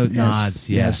 Yes. Nods.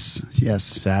 Yes.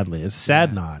 Sadly, it's a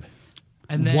sad nod.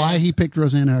 And then, why he picked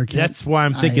Rosanna Arquette? That's why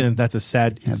I'm thinking that's a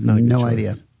sad. I have no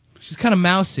idea. She's kind of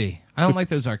mousy. I don't like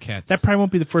those Arquettes. That probably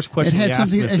won't be the first question. It had we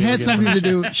something. asked It had something to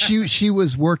do. She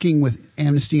was working with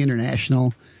Amnesty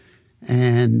International,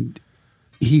 and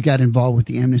he got involved with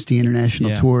the Amnesty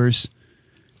International tours.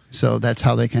 So that's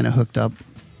how they kind of hooked up.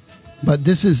 But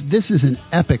this is an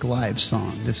epic live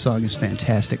song. This song is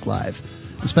fantastic live,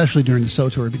 especially during the SO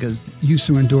tour, because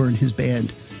Youssou N'Dour and his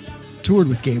band toured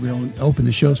with Gabriel and opened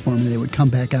the shows for him, and they would come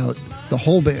back out. The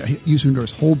whole band, Youssou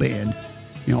N'Dour's whole band,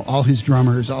 all his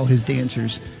drummers, all his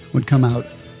dancers would come out,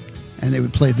 and they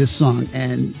would play this song.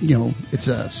 And it's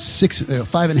a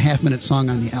 5.5 minute song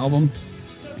on the album.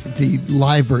 The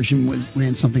live version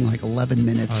ran something like 11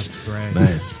 minutes. Oh, that's great.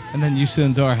 Nice. And then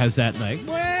Youssou N'Dour has that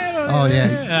oh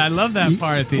yeah, I love that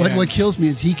part at the end. What kills me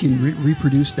is he can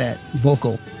reproduce that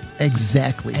vocal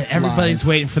exactly. And everybody's live.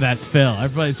 waiting for that fill.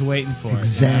 Everybody's waiting for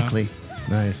exactly. it.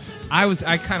 Nice.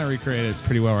 I kind of recreated it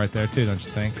pretty well right there too, don't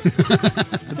you think?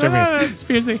 It's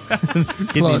piercing.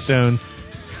 Kidney stone.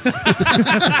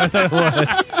 I thought it was.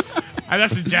 I'd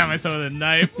have to jam myself with a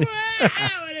knife.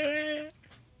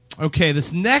 Okay,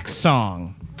 this next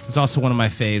song is also one of my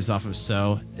faves off of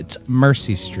So. It's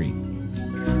Mercy Street.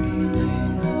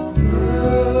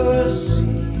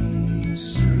 Mercy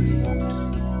Street,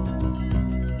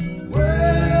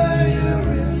 where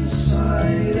you're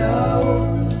inside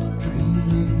out,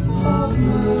 dreaming of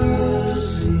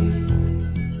mercy.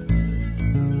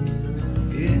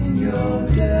 In your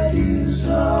daddy's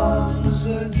arms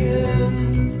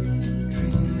again,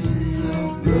 dreaming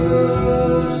of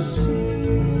mercy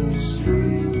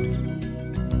street.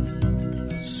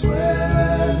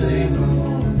 Swear they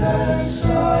know that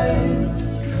side,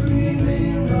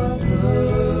 dreaming of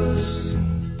mercy.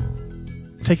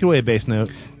 Take it away, bass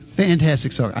note.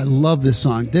 Fantastic song. I love this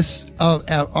song. This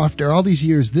after all these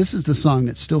years, this is the song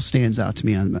that still stands out to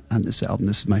me on this album.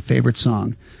 This is my favorite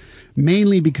song,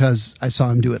 mainly because I saw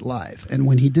him do it live. And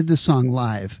when he did this song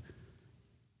live,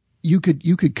 you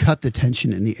could cut the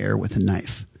tension in the air with a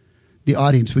knife. The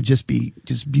audience would just be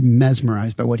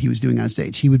mesmerized by what he was doing on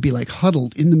stage. He would be like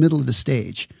huddled in the middle of the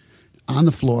stage, on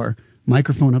the floor,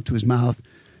 microphone up to his mouth,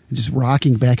 and just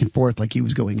rocking back and forth like he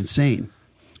was going insane.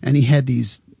 And he had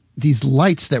these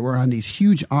lights that were on these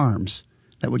huge arms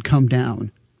that would come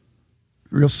down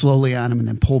real slowly on him and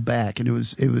then pull back, and it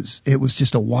was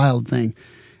just a wild thing.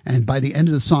 And by the end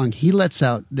of the song, he lets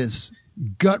out this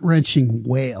gut-wrenching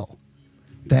wail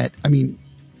that, I mean,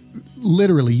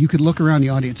 literally you could look around the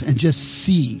audience and just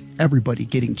see everybody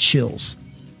getting chills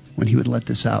when he would let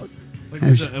this out. Like,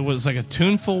 it was like a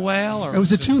tuneful wail, or it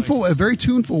was a very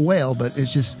tuneful wail, but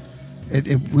it's just it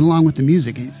went along with the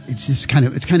music. It's just kind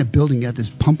of building at this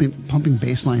pumping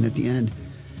bass line at the end,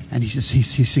 and he's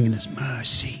singing this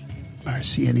mercy,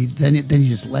 mercy, and then he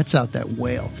just lets out that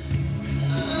wail.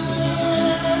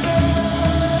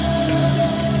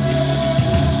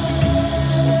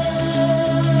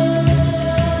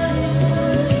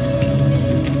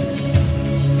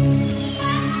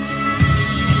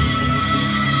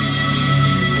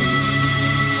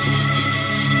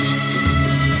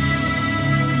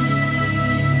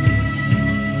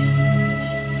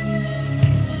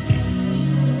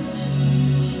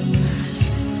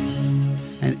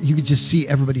 You could just see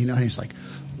everybody in the audience like,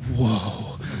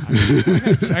 whoa.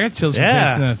 I got chills from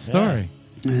listening to that story.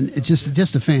 Yeah. And it's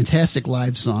just a fantastic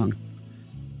live song.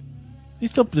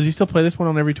 Does he still play this one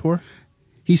on every tour?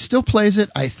 He still plays it.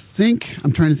 I'm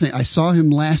trying to think. I saw him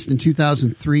last in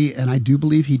 2003, and I do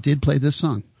believe he did play this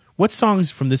song. What songs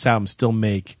from this album still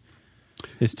make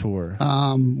his tour?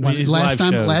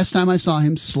 Last time I saw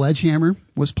him, Sledgehammer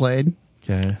was played.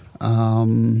 Okay.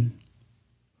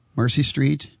 Mercy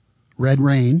Street. Red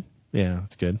Rain. Yeah,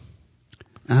 that's good.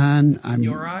 And In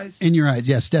Your Eyes? In Your Eyes,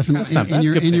 yes, definitely.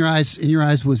 In Your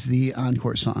Eyes was the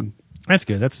encore song. That's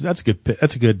good. That's a good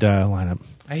lineup.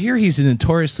 I hear he's a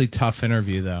notoriously tough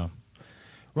interview, though.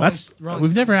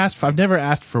 I've never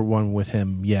asked for one with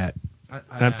him yet,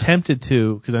 and I'm tempted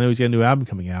to because I know he's got a new album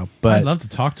coming out. But I'd love to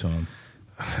talk to him.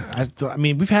 I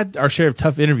mean, we've had our share of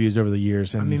tough interviews over the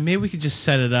years. And I mean, maybe we could just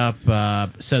set it up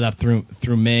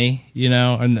through May,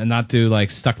 and not do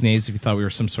like Stuck in the 80s if you thought we were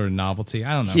some sort of novelty.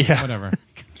 I don't know. Yeah. Whatever.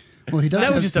 Well, he does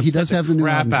have the new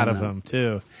crap album out of coming him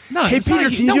too. No, hey it's Peter,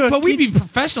 not, can you do it? But we'd be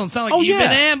professional. It's not like you've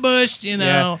been ambushed.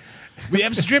 Yeah. We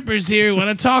have strippers here. We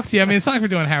want to talk to you. I mean, it's not like we're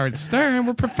doing Howard Stern.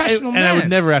 We're professional men. And I would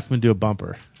never ask him to do a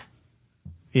bumper.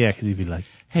 Yeah, because he'd be like,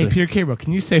 "Hey, Peter Gabriel,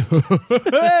 can you say,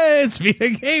 hey, it's Peter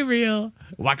Gabriel?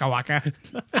 Waka waka."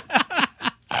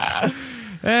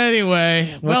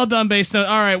 Anyway, well done, bass note.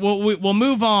 All right, we'll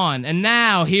move on. And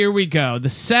now, here we go. The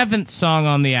 7th song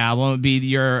on the album would be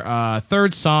your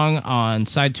 3rd song on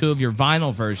side 2 of your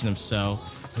vinyl version of So,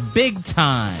 Big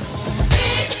Time.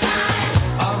 Big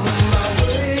time.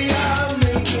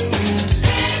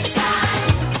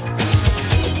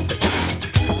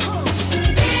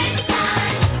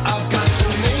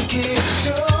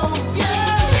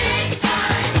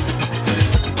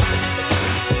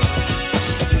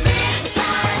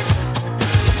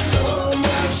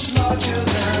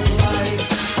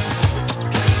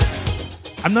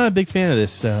 I'm not a big fan of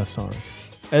this song.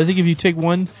 I think if you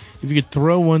could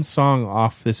throw one song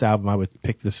off this album, I would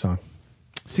pick this song.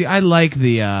 See, I like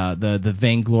the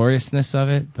vaingloriousness of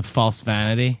it, the false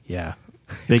vanity. Yeah.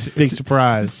 Big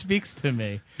surprise. It speaks to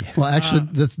me. Well, actually,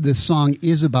 this song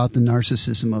is about the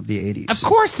narcissism of the 80s. Of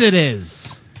course it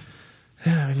is.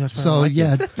 So,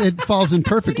 it falls in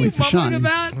perfectly for Sean.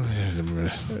 About?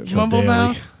 Mumble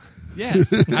mouth?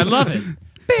 Yes, I love it.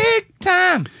 Big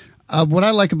time. What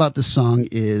I like about this song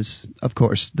is, of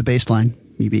course, the bass line,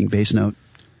 me being bass note.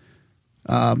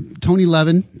 Tony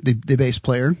Levin, the bass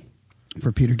player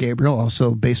for Peter Gabriel,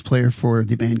 also bass player for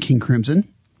the band King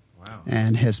Crimson. Wow.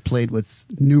 And has played with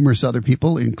numerous other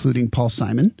people, including Paul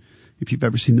Simon. If you've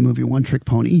ever seen the movie One Trick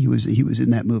Pony, he was in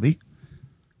that movie,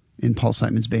 in Paul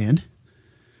Simon's band.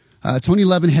 Tony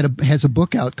Levin has a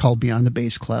book out called Beyond the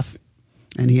Bass Clef,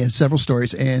 and he has several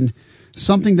stories. And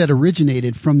something that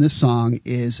originated from this song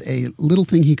is a little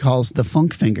thing he calls the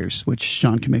funk fingers, which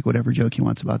Sean can make whatever joke he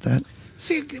wants about that.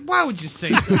 See, why would you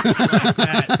say something like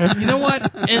that? You know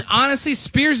what? And honestly,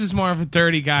 Spears is more of a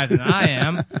dirty guy than I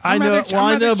am. I know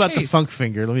about the funk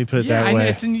finger. Let me put it that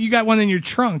way. You got one in your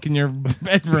trunk in your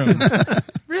bedroom.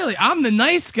 Really, I'm the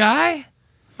nice guy.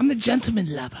 I'm the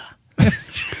gentleman lover.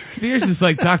 Spears is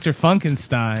like Dr.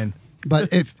 Funkenstein.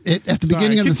 But at the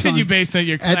beginning of the song, continue based on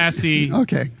your classy.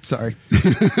 Okay, sorry.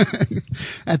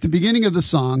 At the beginning of the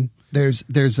song, there's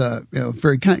a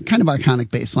very kind of iconic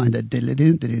bass line, that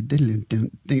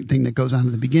thing that goes on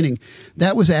at the beginning.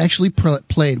 That was actually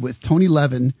played with Tony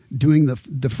Levin doing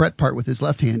the fret part with his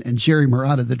left hand, and Jerry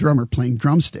Marotta, the drummer, playing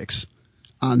drumsticks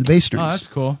on the bass strings. Oh, that's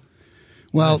cool.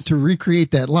 Well, nice. To recreate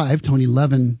that live, Tony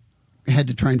Levin had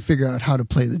to try and figure out how to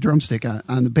play the drumstick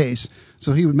on the bass.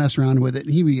 So he would mess around with it,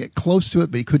 and he would get close to it,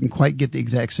 but he couldn't quite get the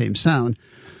exact same sound.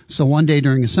 So one day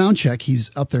during a sound check, he's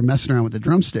up there messing around with the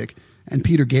drumstick, and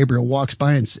Peter Gabriel walks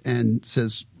by and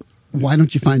says, "Why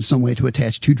don't you find some way to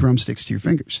attach two drumsticks to your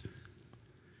fingers?"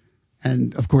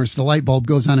 And, of course, the light bulb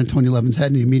goes on in Tony Levin's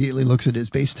head, and he immediately looks at his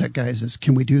bass tech guy and says,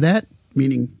 "Can we do that?"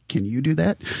 Meaning, can you do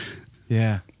that?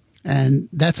 Yeah. And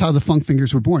that's how the funk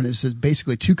fingers were born. It's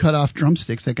basically two cut-off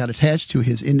drumsticks that got attached to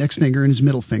his index finger and his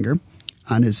middle finger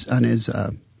on his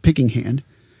picking hand,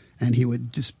 and he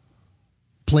would just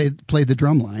play the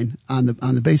drum line on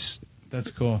the bass.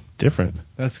 That's cool. Different.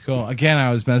 That's cool. Again,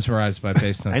 I was mesmerized by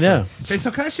bass notes. I know. Bass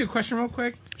note, can I ask you a question real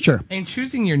quick? Sure. In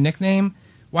choosing your nickname,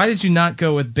 why did you not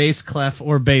go with bass clef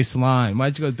or bass line? Why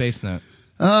did you go with bass note?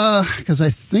 Because I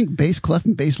think bass clef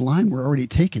and bass line were already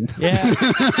taken. Yeah.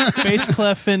 Bass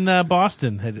clef in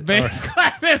Boston. Bass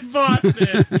clef in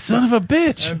Boston. Son of a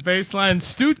bitch. And bass line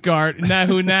Stuttgart.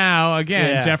 Now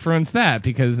again, Jeff ruins that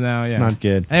because now, It's not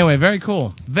good. Anyway, very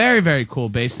cool. Very, very cool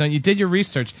bass note. You did your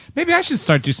research. Maybe I should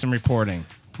start do some reporting.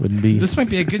 Wouldn't be. This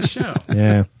might be a good show.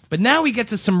 Yeah. But now we get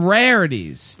to some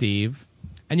rarities, Steve.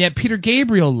 And yet Peter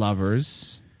Gabriel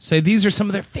lovers say these are some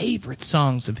of their favorite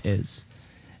songs of his.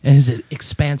 And his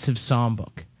expansive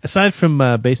songbook. Aside from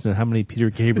bass note, how many Peter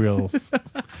Gabriel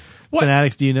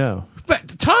fanatics do you know?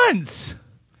 But tons.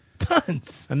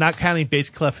 I'm not counting bass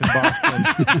clef in Boston.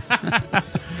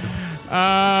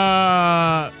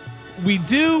 We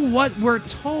do what we're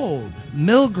told.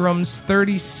 Milgram's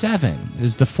 37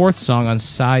 is the fourth song on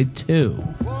side 2.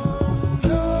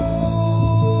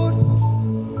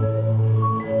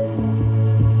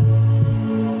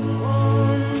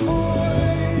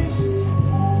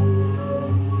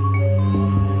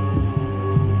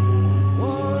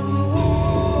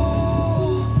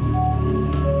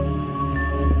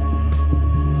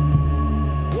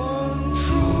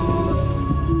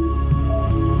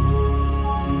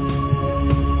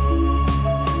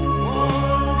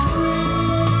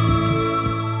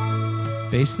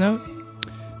 Bass note?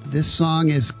 This song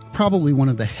is probably one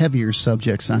of the heavier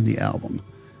subjects on the album.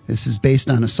 This is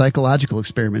based on a psychological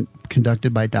experiment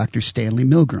conducted by Dr. Stanley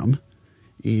Milgram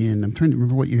I'm trying to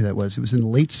remember what year that was. It was in the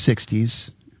late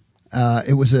 60s.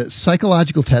 It was a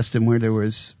psychological test in where there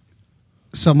was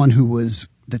someone who was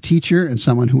the teacher and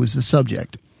someone who was the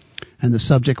subject. And the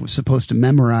subject was supposed to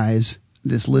memorize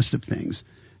this list of things.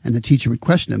 And the teacher would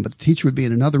question him, but the teacher would be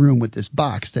in another room with this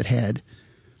box that had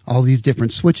all these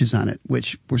different switches on it,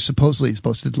 which were supposedly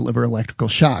supposed to deliver electrical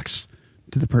shocks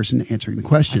to the person answering the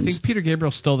questions. I think Peter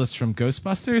Gabriel stole this from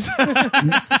Ghostbusters.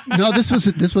 No, this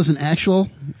was an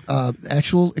actual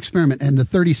experiment, and the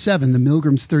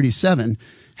Milgram's 37,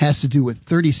 has to do with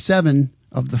 37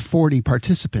 of the 40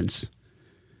 participants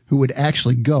who would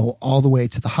actually go all the way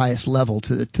to the highest level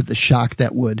to the shock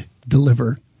that would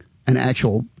deliver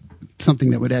something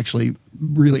that would actually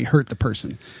really hurt the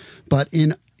person. But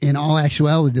in in all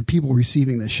actuality, the people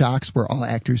receiving the shocks were all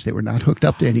actors. They were not hooked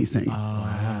up to anything.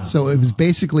 Wow. So it was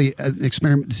basically an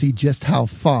experiment to see just how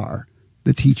far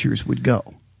the teachers would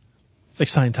go. It's like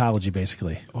Scientology,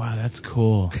 basically. Wow, that's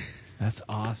cool. That's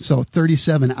awesome. So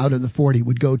 37 out of the 40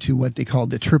 would go to what they called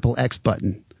the triple X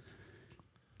button.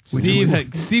 Steve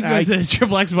goes to the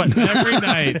triple X button every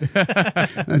night.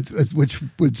 Which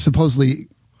would supposedly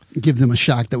give them a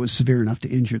shock that was severe enough to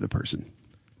injure the person.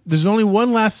 There's only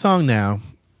one last song now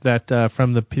that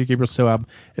from the Peter Gabriel So album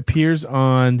appears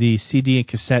on the CD and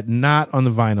cassette, not on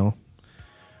the vinyl.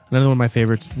 Another one of my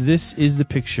favorites. This is the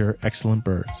picture, Excellent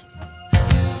Birds.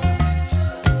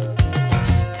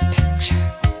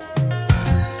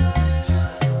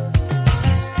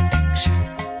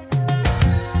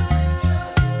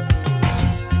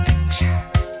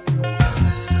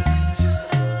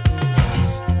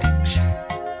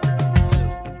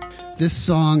 This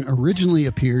song originally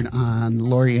appeared on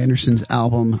Laurie Anderson's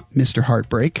album Mr.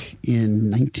 Heartbreak in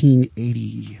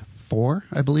 1984,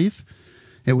 I believe.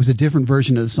 It was a different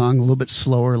version of the song, a little bit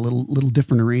slower, a little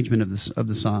different arrangement of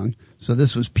the song. So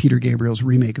this was Peter Gabriel's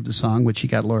remake of the song, which he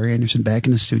got Laurie Anderson back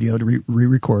in the studio to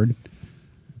re-record.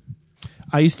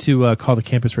 I used to call the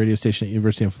campus radio station at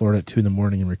University of Florida at 2 in the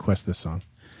morning and request this song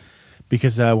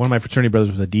because one of my fraternity brothers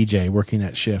was a DJ working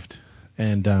that shift,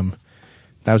 and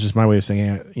that was just my way of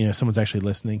saying, someone's actually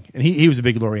listening. And he was a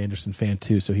big Laurie Anderson fan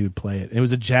too, so he would play it. And it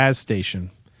was a jazz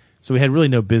station, so we had really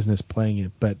no business playing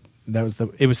it, but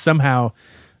it was somehow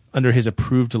under his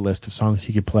approved list of songs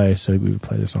he could play, so we would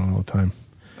play the song all the time.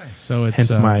 Nice. So it's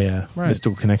hence my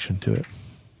mystical connection to it.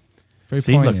 Very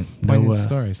poignant. No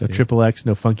story, no triple X,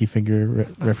 no funky finger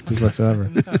references whatsoever.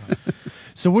 No.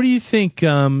 So what do you think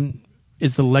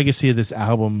is the legacy of this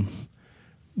album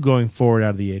going forward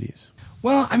out of the 80s?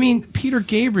 Well, I mean, Peter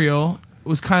Gabriel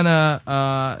was kind of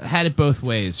had it both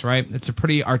ways, right? It's a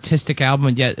pretty artistic album,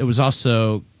 and yet it was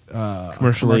also a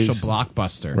commercial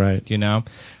blockbuster, right?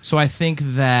 So I think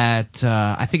that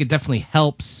it definitely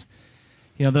helps.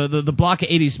 The block of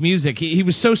 80s music. He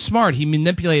was so smart. He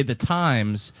manipulated the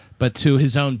times, but to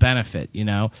his own benefit.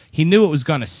 He knew it was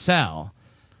going to sell.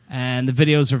 And the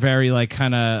videos are very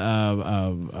kind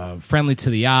of friendly to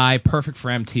the eye, perfect for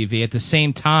MTV. At the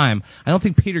same time, I don't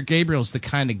think Peter Gabriel's the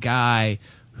kind of guy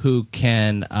who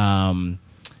can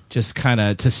just kind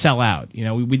of to sell out.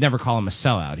 We'd never call him a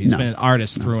sellout. He's been an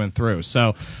artist through and through.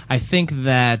 So I think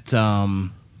that I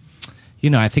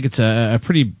think it's a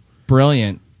pretty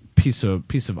brilliant piece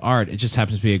of art. It just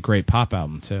happens to be a great pop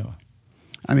album too.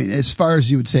 I mean, as far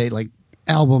as you would say, like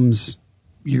albums.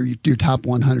 Your top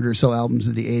 100 or so albums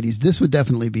of the 80s, this would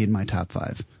definitely be in my top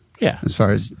 5. Yeah. As far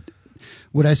as,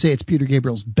 would I say it's Peter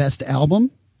Gabriel's best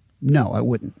album? No, I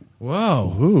wouldn't.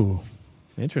 Whoa. Ooh.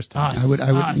 Interesting.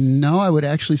 I would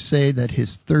actually say that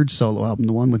his third solo album,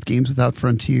 the one with Games Without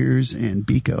Frontiers and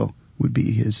Biko, would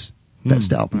be his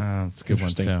best album. That's a good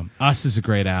one too. Us is a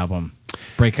great album.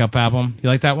 Breakup album. You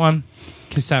like that one?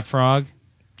 Kiss That Frog?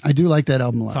 I do like that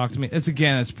album a lot. Talk to me.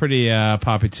 It's pretty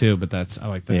poppy too, but I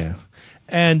like that. Yeah.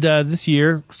 And this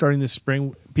year, starting this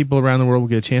spring, people around the world will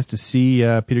get a chance to see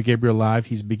Peter Gabriel live.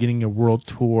 He's beginning a world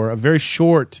tour, a very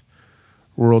short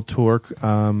world tour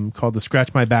called the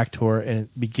Scratch My Back Tour, and it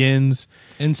begins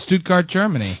in Stuttgart,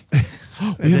 Germany.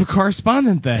 We have a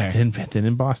correspondent there. And then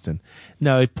in Boston.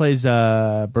 No, it plays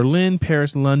Berlin,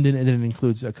 Paris, London, and then it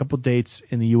includes a couple dates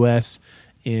in the U.S.,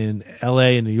 in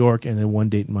L.A. and New York, and then one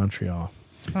date in Montreal.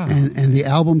 Oh. And the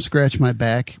album Scratch My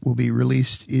Back will be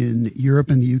released in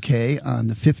Europe and the UK on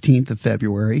the 15th of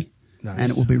February. Nice.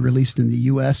 And it will be released in the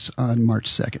US on March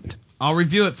 2nd. I'll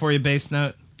review it for you, Bass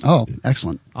Note. Oh,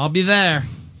 excellent. I'll be there.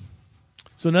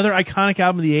 So another iconic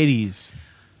album of the 80s.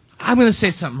 I'm going to say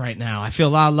something right now. I feel a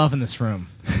lot of love in this room.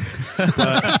 But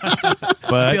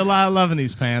I feel a lot of love in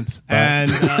these pants. And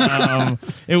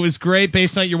it was great.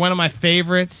 Bass Note, you're one of my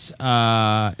favorites.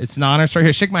 It's an honor. Start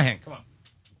here. Shake my hand. Come on.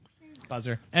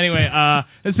 Buzzer. Anyway,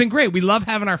 it's been great. We love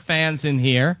having our fans in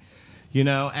here,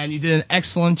 and you did an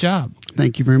excellent job.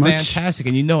 Thank you very much. Fantastic.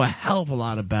 And you know a hell of a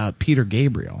lot about Peter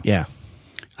Gabriel. Yeah.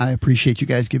 I appreciate you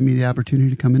guys giving me the opportunity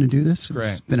to come in and do this. Great.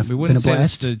 It's been a we wouldn't been a say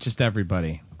this blast. to just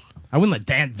everybody. I wouldn't let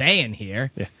Dan Vay in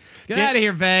here. Yeah. Get out of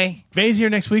here, Vay. Vay's here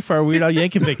next week for our Weird Al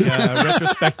Yankovic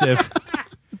retrospective.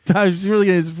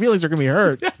 His feelings are going to be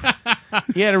hurt.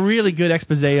 He had a really good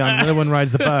expose on Another One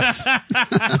Rides the Bus.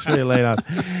 That's really laid out.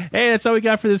 Hey, that's all we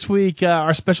got for this week.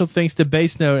 Our special thanks to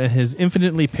Bass Note and his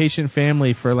infinitely patient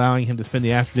family for allowing him to spend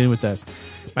the afternoon with us.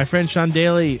 My friend Sean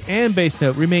Daly and Bass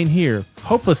Note remain here,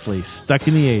 hopelessly stuck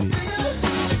in the 80s.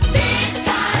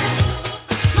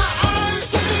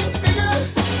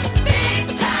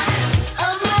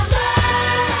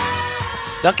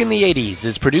 Stuck in the 80s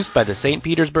is produced by the St.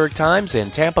 Petersburg Times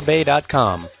and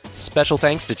TampaBay.com. Special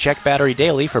thanks to Check Battery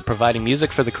Daily for providing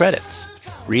music for the credits.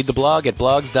 Read the blog at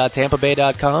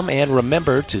blogs.tampabay.com and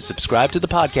remember to subscribe to the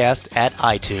podcast at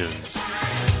iTunes.